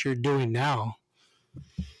work that you're doing now?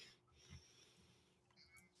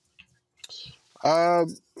 Um.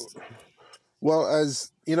 Well,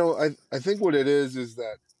 as you know, I think what it is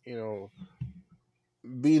that, you know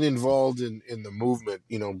being involved in the movement,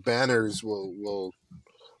 banners will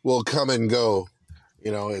come and go.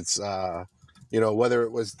 It's, whether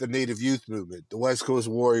it was the Native Youth Movement, the West Coast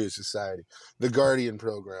Warrior Society, the Guardian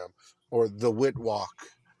Program, or the Wit Walk.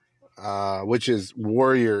 which is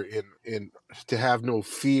warrior in to have no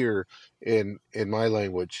fear in my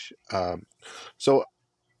language. So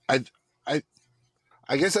I I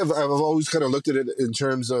I guess I've always kind of looked at it in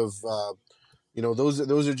terms of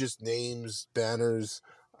those are just names, banners,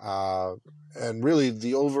 uh, and really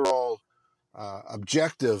the overall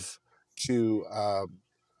objective to uh,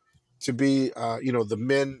 to be the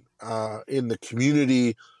men in the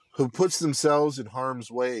community who puts themselves in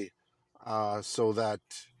harm's way so that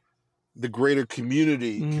the greater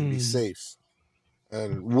community can be Mm. safe,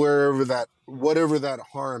 and whatever that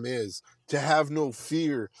harm is, to have no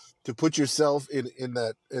fear, to put yourself in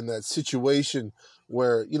that situation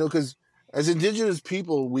where because as indigenous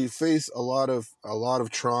people we face a lot of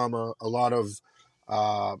trauma,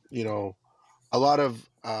 uh you know a lot of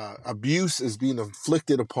abuse is being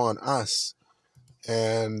inflicted upon us.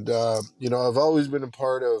 And I've always been a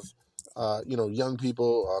part of young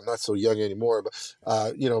people, not so young anymore, but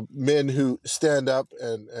men who stand up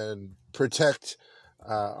and protect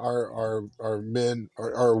our men,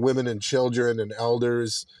 our women and children and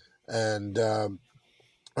elders, and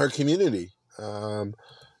our community.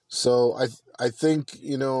 So I think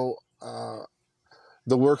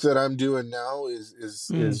the work that I'm doing now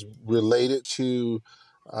Mm. is related to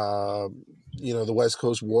the West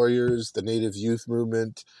Coast Warriors, the Native Youth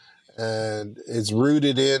Movement, and it's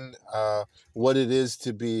rooted in what it is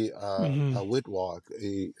to be Mm-hmm. a Witwalk,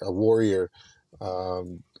 a warrior.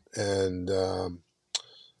 And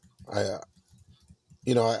I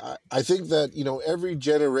I think that every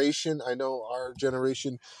generation, I know our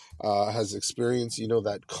generation has experienced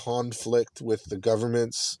that conflict with the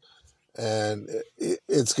governments, and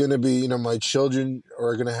it's going to be my children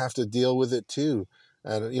are going to have to deal with it too.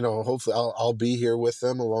 And hopefully I'll be here with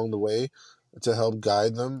them along the way to help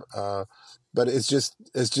guide them. But it's just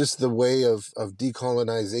the way of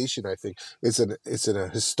decolonization. I think it's a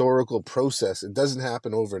historical process. It doesn't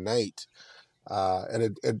happen overnight,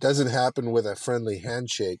 and it doesn't happen with a friendly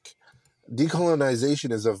handshake.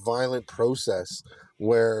 Decolonization is a violent process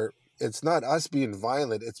where it's not us being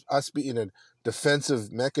violent, it's us being a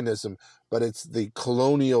defensive mechanism, but it's the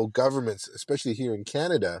colonial governments, especially here in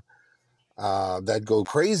Canada, that go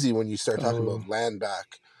crazy when you start talking Oh, about land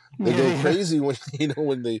back. They yeah, go yeah. crazy when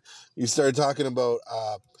you start talking about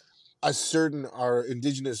asserting our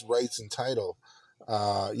indigenous rights and title.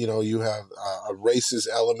 You have a racist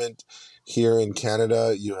element here in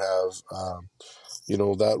Canada. You have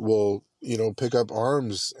that will pick up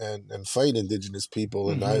arms and fight indigenous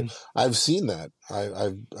people, and Mm-hmm. I've seen that.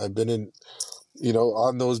 I've been in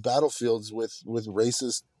on those battlefields with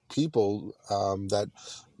racist people that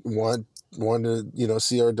want to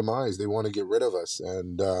see our demise. They want to get rid of us,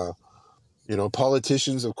 and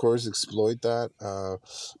politicians of course exploit that.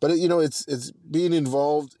 But it's being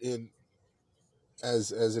involved in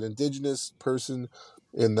as an indigenous person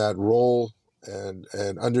in that role, and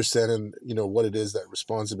understanding what it is that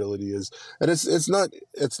responsibility is. And it's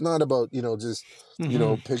not about just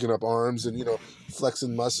Mm-hmm. picking up arms and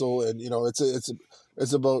flexing muscle. And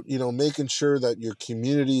it's about making sure that your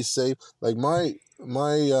community is safe. Like my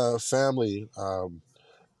family,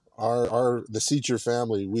 our the Seacher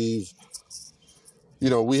family, we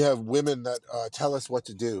have women that tell us what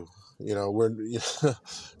to do. We're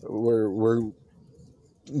we're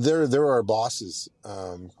they're our bosses.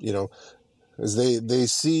 As they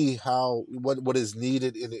see how what is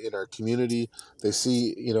needed in our community. They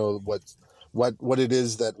see what it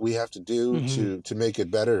is that we have to do Mm-hmm. to make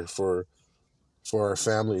it better for our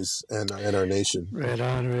families and our nation. Right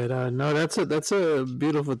on, right on. No, that's a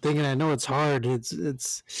beautiful thing, and I know it's hard. It's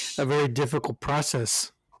a very difficult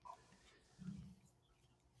process.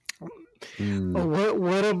 Mm.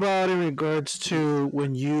 What about in regards to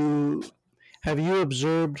when you have you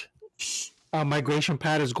observed migration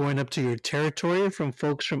patterns going up to your territory from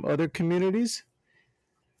folks from other communities?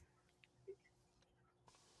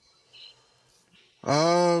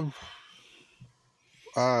 Um.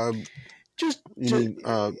 Um. Just, You just mean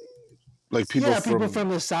like people yeah, people from? from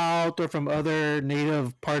the South or from other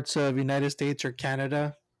native parts of United States or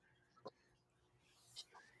Canada.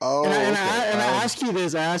 And I Oh, and okay. I and I ask you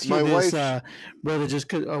this, My wife. brother, just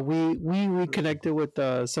because we reconnected with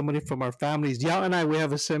somebody from our families. Yao and I, we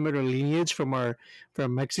have a similar lineage from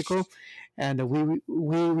Mexico, and we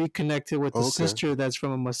reconnected with the Oh, okay. sister that's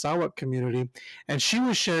from a Masawa community, and she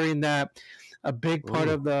was sharing that a big part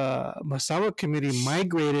Oh. of the Masawa community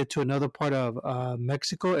migrated to another part of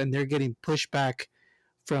Mexico, and they're getting pushback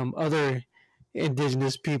from other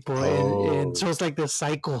indigenous people, and Oh. so it's like this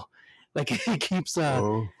cycle, like it keeps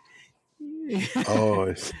Oh.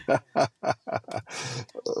 Oh.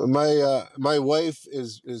 My wife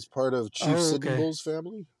is part of Chief Oh, Sitting okay. Bull's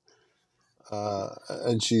family.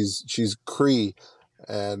 and she's Cree,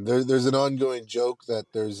 and there's an ongoing joke that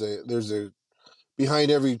there's a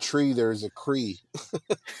behind every tree there's a Cree.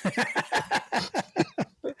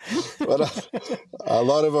 But a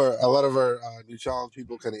lot of our New Challenge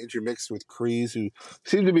people kind of intermixed with Crees who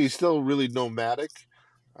seem to be still really nomadic.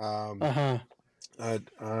 Um, Uh-huh.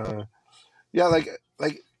 yeah, like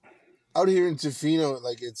out here in Tofino,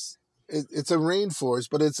 like it's a rainforest,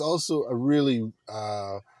 but it's also a really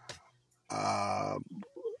uh,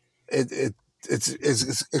 it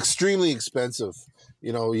it's extremely expensive.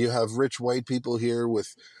 You know, you have rich white people here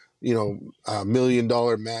with, $1 million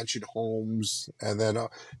mansion homes, and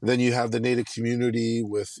then you have the native community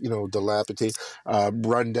with dilapidated,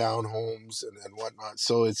 rundown homes and whatnot.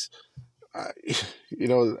 So it's uh,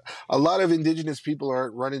 a lot of indigenous people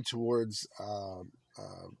aren't running towards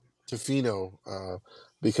Tofino Oh,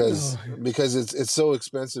 because it's so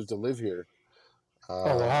expensive to live here. oh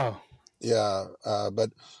Uh, wow. yeah,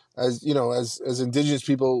 but as indigenous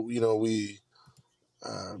people, we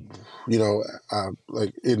um,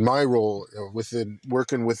 like in my role, within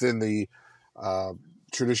working within the uh,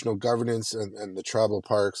 traditional governance and the tribal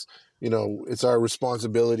parks, it's our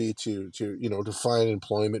responsibility to find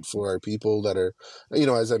employment for our people that are,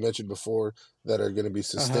 as I mentioned before, that are going to be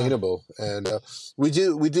Uh-huh. sustainable. And we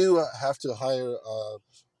do have to hire.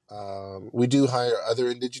 We do hire other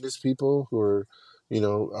indigenous people who are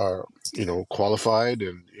qualified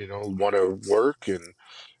and want to work, and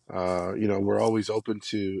we're always open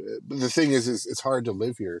to. But the thing is it's hard to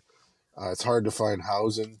live here. It's hard to find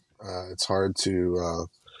housing. It's hard to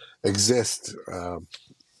exist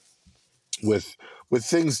with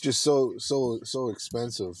things just so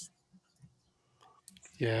expensive.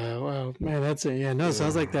 Yeah, well, man, that's it. Yeah, no, it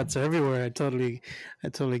sounds like Yeah. that's everywhere. I totally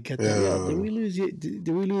get that. Yo, did Yeah. we lose you? Did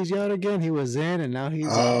we lose you out again? He was in, and now he's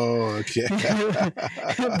out. Oh, okay.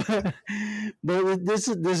 but, but this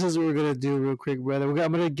is what we're gonna do real quick, brother.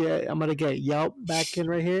 I'm gonna get Yelp back in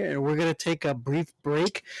right here, and we're gonna take a brief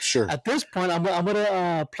break. Sure. At this point, I'm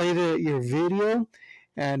gonna play your video,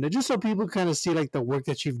 and just so people kind of see like the work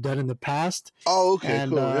that you've done in the past, Oh, okay,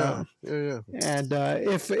 and cool. Yeah.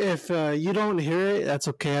 if you don't hear it, that's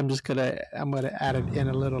okay. I'm gonna add it in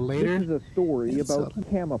a little This later. is a story And so, about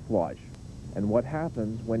camouflage and what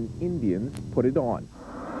happens when Indians put it on.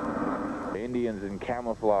 Indians in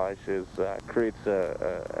camouflage creates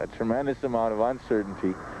a tremendous amount of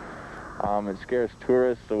uncertainty. It scares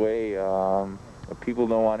tourists away. People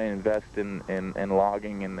don't want to invest in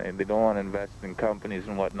logging, and they don't want to invest in companies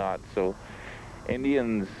and whatnot. So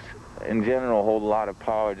Indians in general hold a lot of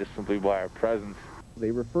power just simply by our presence.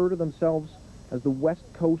 They refer to themselves as the West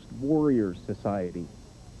Coast Warriors Society.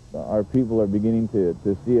 Our people are beginning to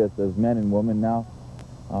see us as men and women now.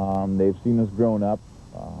 They've seen us grown up.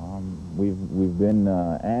 We've been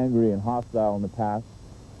angry and hostile in the past.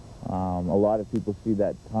 A lot of people see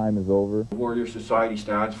that time is over. Warrior Society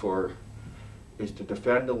stands for is to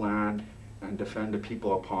defend the land and defend the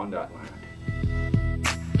people upon that land.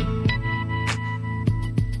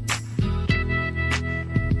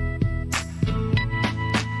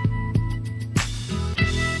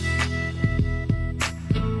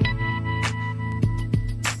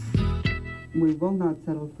 We will not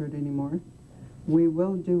settle for it anymore. We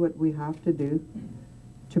will do what we have to do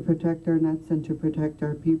to protect our nets and to protect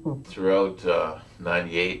our people. Throughout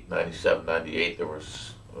 98, 97, 98, there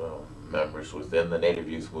was members within the Native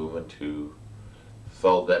Youth Movement who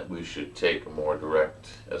felt that we should take a more direct,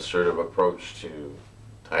 assertive approach to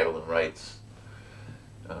title and rights.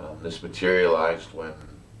 This materialized when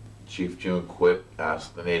Chief June Quip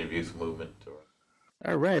asked the Native Youth Movement to.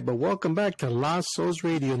 all right, but welcome back to Lost Souls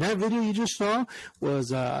Radio. And that video you just saw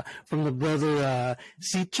was from the brother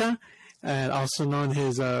Sicha, and also known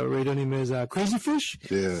his radio name is Crazy Fish.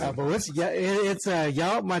 Yeah. But it's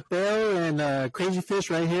Yao, Mateo, and Crazy Fish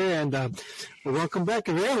right here. And welcome back.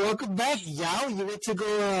 And yeah, welcome back, Yao. You went to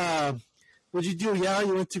go. What'd you do, Yao?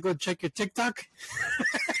 You went to go check your TikTok?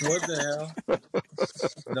 What the hell?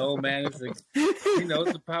 No, man. It's like,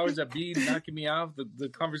 the powers that be knocking me off the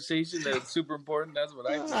conversation that's super important. That's what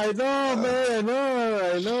I do. I know, man.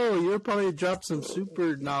 I know. You'll probably drop some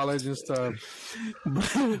super knowledge and stuff.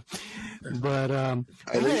 but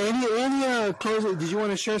any closing? Did you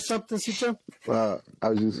want to share something, Sito? I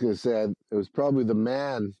was just gonna say it was probably the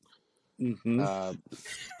man Mm-hmm.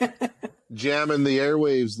 jamming the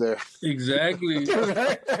airwaves there. Exactly.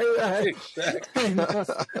 right.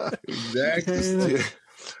 Exactly.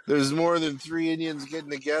 There's more than 3 Indians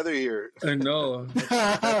getting together here. I know.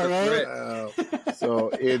 All right. Uh,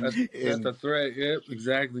 So That's a threat. Yep,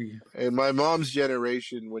 exactly. in my mom's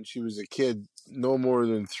generation, when she was a kid, no more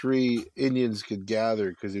than 3 Indians could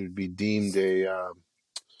gather because it would be deemed a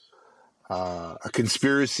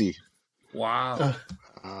conspiracy. Wow.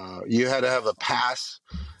 You had to have a pass.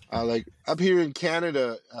 Like up here in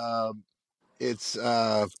Canada, it's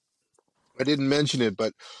I didn't mention it,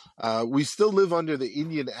 but we still live under the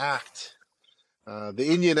Indian Act. The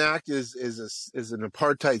Indian Act is an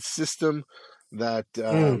apartheid system that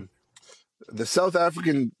the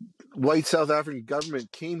white South African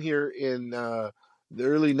government came here in the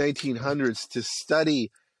early 1900s to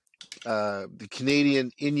study the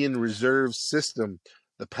Canadian Indian Reserve system,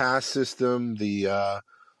 the pass system, the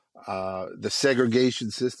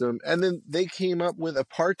segregation system, and then they came up with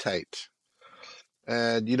apartheid.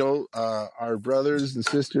 And our brothers and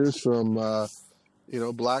sisters from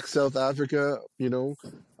Black South Africa,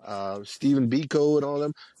 Stephen Biko and all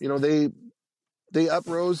of them, they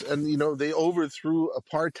uprose and they overthrew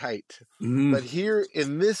apartheid. But here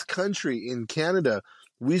in this country, in Canada,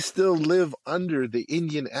 we still live under the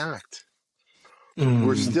Indian Act.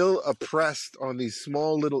 We're still oppressed on these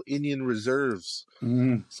small little Indian reserves.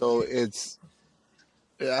 So it's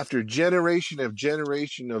after generation of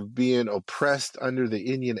being oppressed under the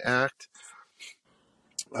Indian Act.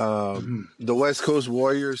 The West Coast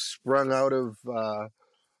Warriors sprung out of,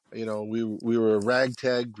 we were a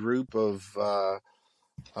ragtag group of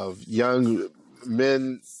young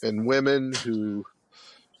men and women who,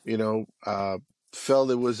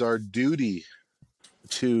 felt it was our duty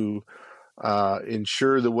to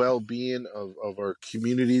ensure the well-being of our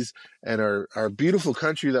communities and our beautiful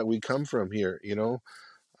country that we come from here.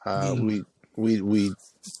 We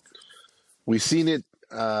seen it.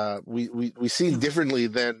 We seen differently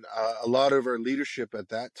than a lot of our leadership at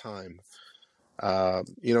that time.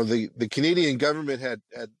 The Canadian government had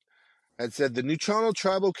said the New Toronto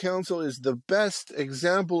Tribal Council is the best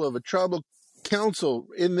example of a tribal council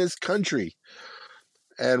in this country.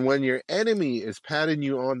 And when your enemy is patting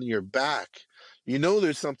you on your back,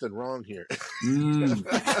 there's something wrong here. All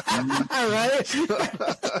right.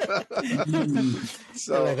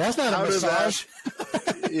 So like, that's not a massage.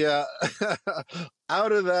 Yeah.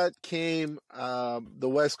 Out of that came the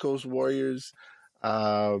West Coast Warriors.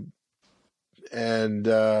 And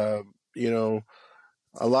a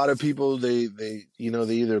lot of people, they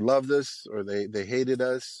either loved us or they hated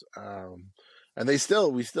us. And we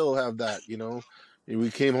still have that,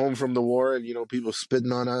 we came home from the war and, people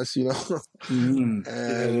spitting on us, and,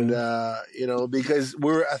 because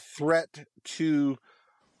we're a threat to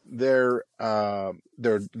their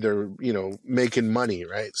making money.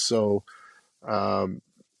 Right. So, I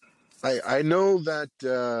know that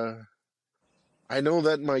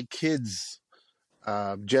my kids'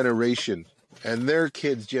 generation and their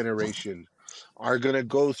kids' generation are going to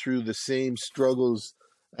go through the same struggles,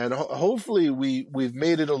 and hopefully we've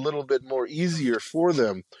made it a little bit more easier for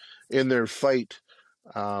them in their fight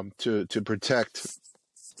to protect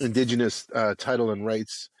Indigenous title and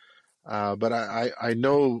rights. But I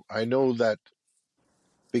know that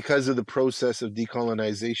because of the process of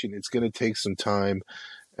decolonization, it's going to take some time,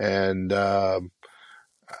 and we're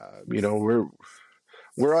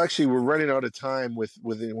running out of time with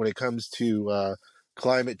when it comes to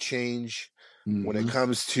climate change, when it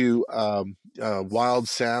comes to wild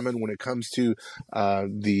salmon, when it comes to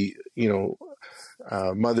the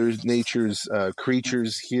Mother Nature's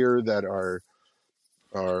creatures here that are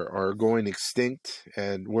going extinct,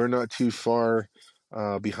 and we're not too far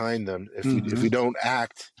behind them if we don't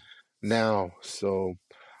act now. So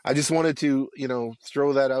I just wanted to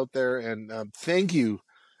throw that out there, and thank you.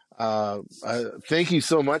 Thank you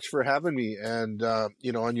so much for having me and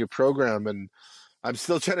on your program. And I'm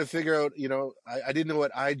still trying to figure out, I didn't know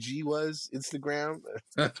what IG was, Instagram,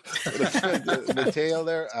 the tail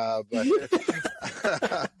there. But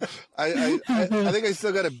I think I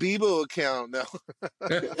still got a Bebo account now.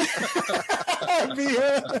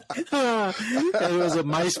 It was a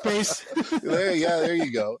MySpace. There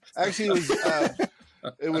you go. Actually,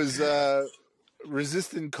 it was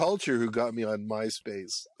Resistant Culture who got me on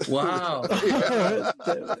MySpace. Wow.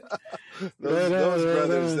 Those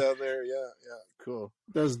brothers down there. Yeah. Cool.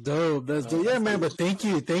 That's dope. Yeah, man. But thank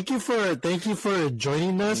you for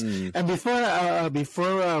joining us. And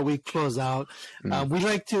before we close out, we'd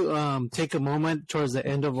like to take a moment towards the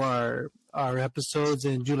end of our episodes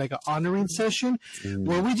and do like an honoring session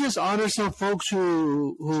where we just honor some folks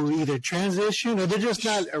who either transition or they're just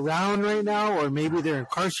not around right now, or maybe they're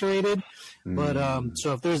incarcerated. But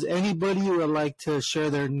so if there's anybody who would like to share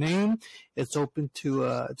their name, it's open to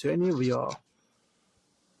any of y'all.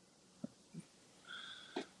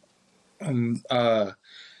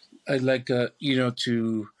 I'd like to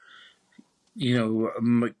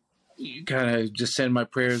kind of just send my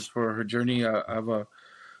prayers for her journey. I have a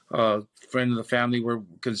friend of the family. We're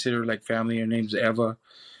considered like family. Her name's Eva.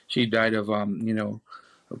 She died of of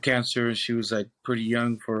cancer. She was like pretty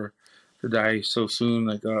young to die so soon,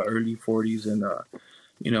 like early 40s, and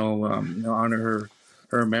honor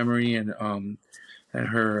her memory and her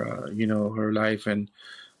her life, and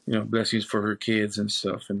blessings for her kids and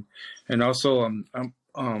stuff, and also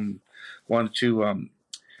wanted to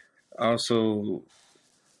also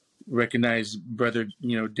recognize brother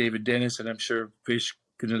David Dennis, and I'm sure Fish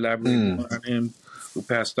can elaborate more on him, who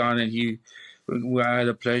passed on, and I had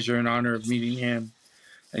the pleasure and honor of meeting him,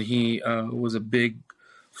 and he was a big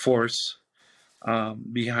force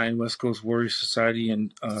behind West Coast Warrior Society,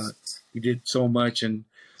 and he did so much, and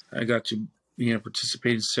I got to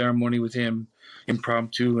participate in ceremony with him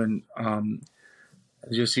impromptu, and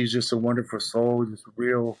he's just a wonderful soul, just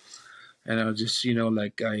real, and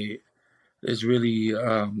it's really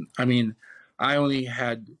I only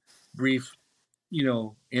had brief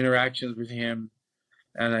interactions with him,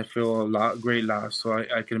 and I feel great loss. So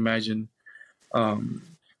I can imagine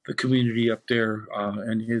the community up there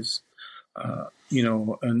and his and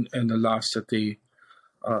the loss that they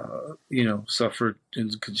suffered,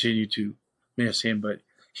 and continue to miss him. But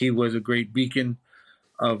he was a great beacon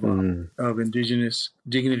of indigenous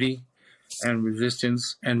dignity and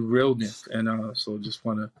resistance and realness, and so just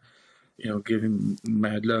want to give him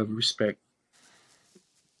mad love, respect.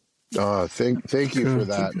 Thank you for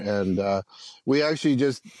that. And we actually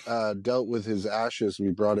just dealt with his ashes.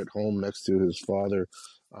 We brought it home next to his father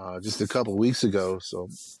just a couple weeks ago. So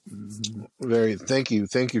thank you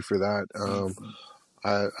for that.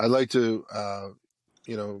 I'd like to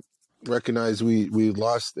recognize we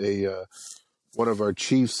lost one of our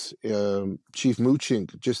chiefs, Chief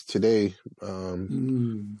Moochink, just today,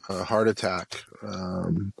 a heart attack.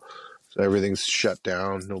 So everything's shut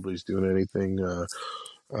down. Nobody's doing anything.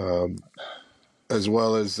 As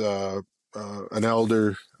well as an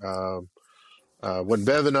elder. When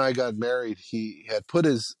Bev and I got married, he had put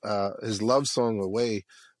his love song away,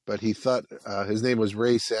 but he thought his name was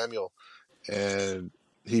Ray Samuel, and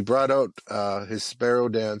he brought out his Sparrow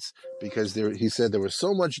Dance because he said there was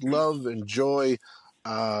so much love and joy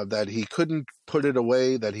that he couldn't put it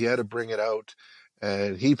away, that he had to bring it out,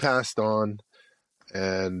 and he passed on.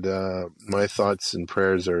 And my thoughts and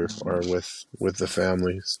prayers are with the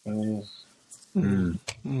families. Thank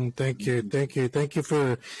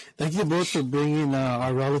you both for bringing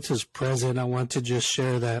our relatives present. I want to just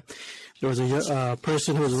share that there was a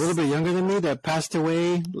person who was a little bit younger than me that passed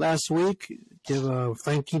away last week.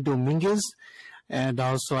 Frankie Dominguez, and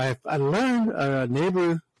also I learned a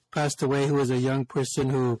neighbor passed away who was a young person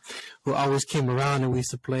who always came around, and we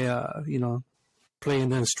used to play in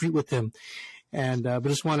the street with him. And but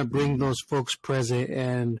just want to bring those folks present,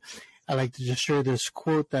 and I like to just share this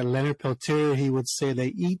quote that Leonard Peltier, he would say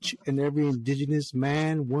that each and every indigenous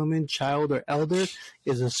man, woman, child, or elder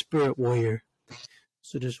is a spirit warrior.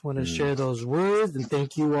 So just want to share those words, and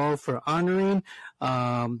thank you all for honoring.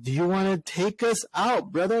 Do you want to take us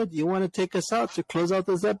out, brother? Do you want to take us out to close out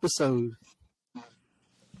this episode?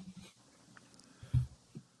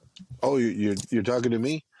 Oh, you're talking to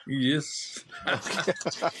me? Yes.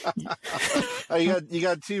 Oh, you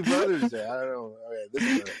got two brothers there. I don't know. Okay, this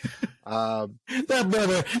brother. That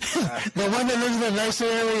brother, the one that lives in a nicer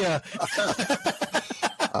area.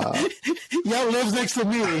 Y'all lives next to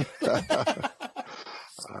me.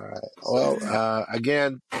 All right. Well,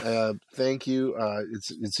 again, thank you.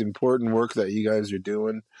 It's important work that you guys are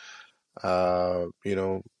doing. I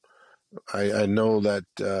know that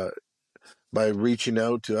by reaching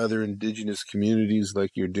out to other indigenous communities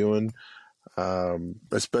like you're doing,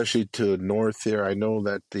 especially to north here, I know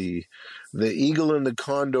that the eagle and the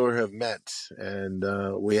condor have met, and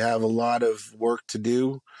we have a lot of work to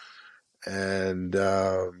do, and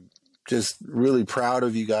just really proud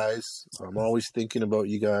of you guys. I'm always thinking about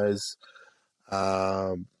you guys.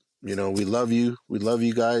 We love you. We love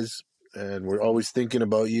you guys, and we're always thinking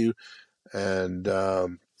about you. And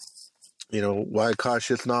why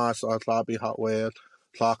cautious nas atlabi hotway,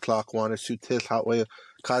 clock wanna shoot his hotway,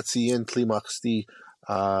 katsien klimaxti,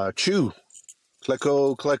 chew,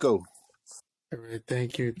 kleko. All right,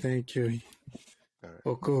 thank you. All right.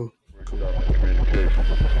 Oh, cool.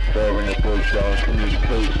 Having a breakdown of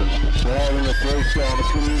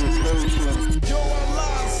communication. Yo, I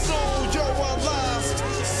lost soul.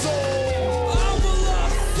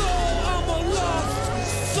 I'm a lost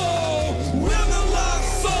soul.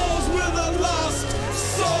 We're the lost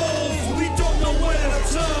souls. We don't know where to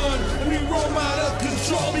turn. We roam out of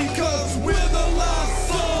control because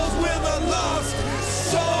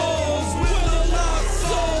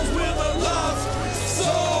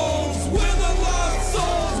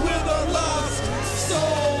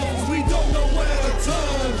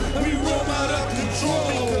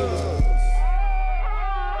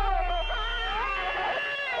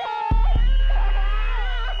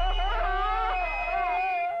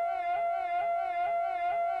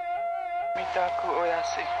Mitaku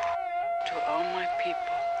Oyasi. To all my people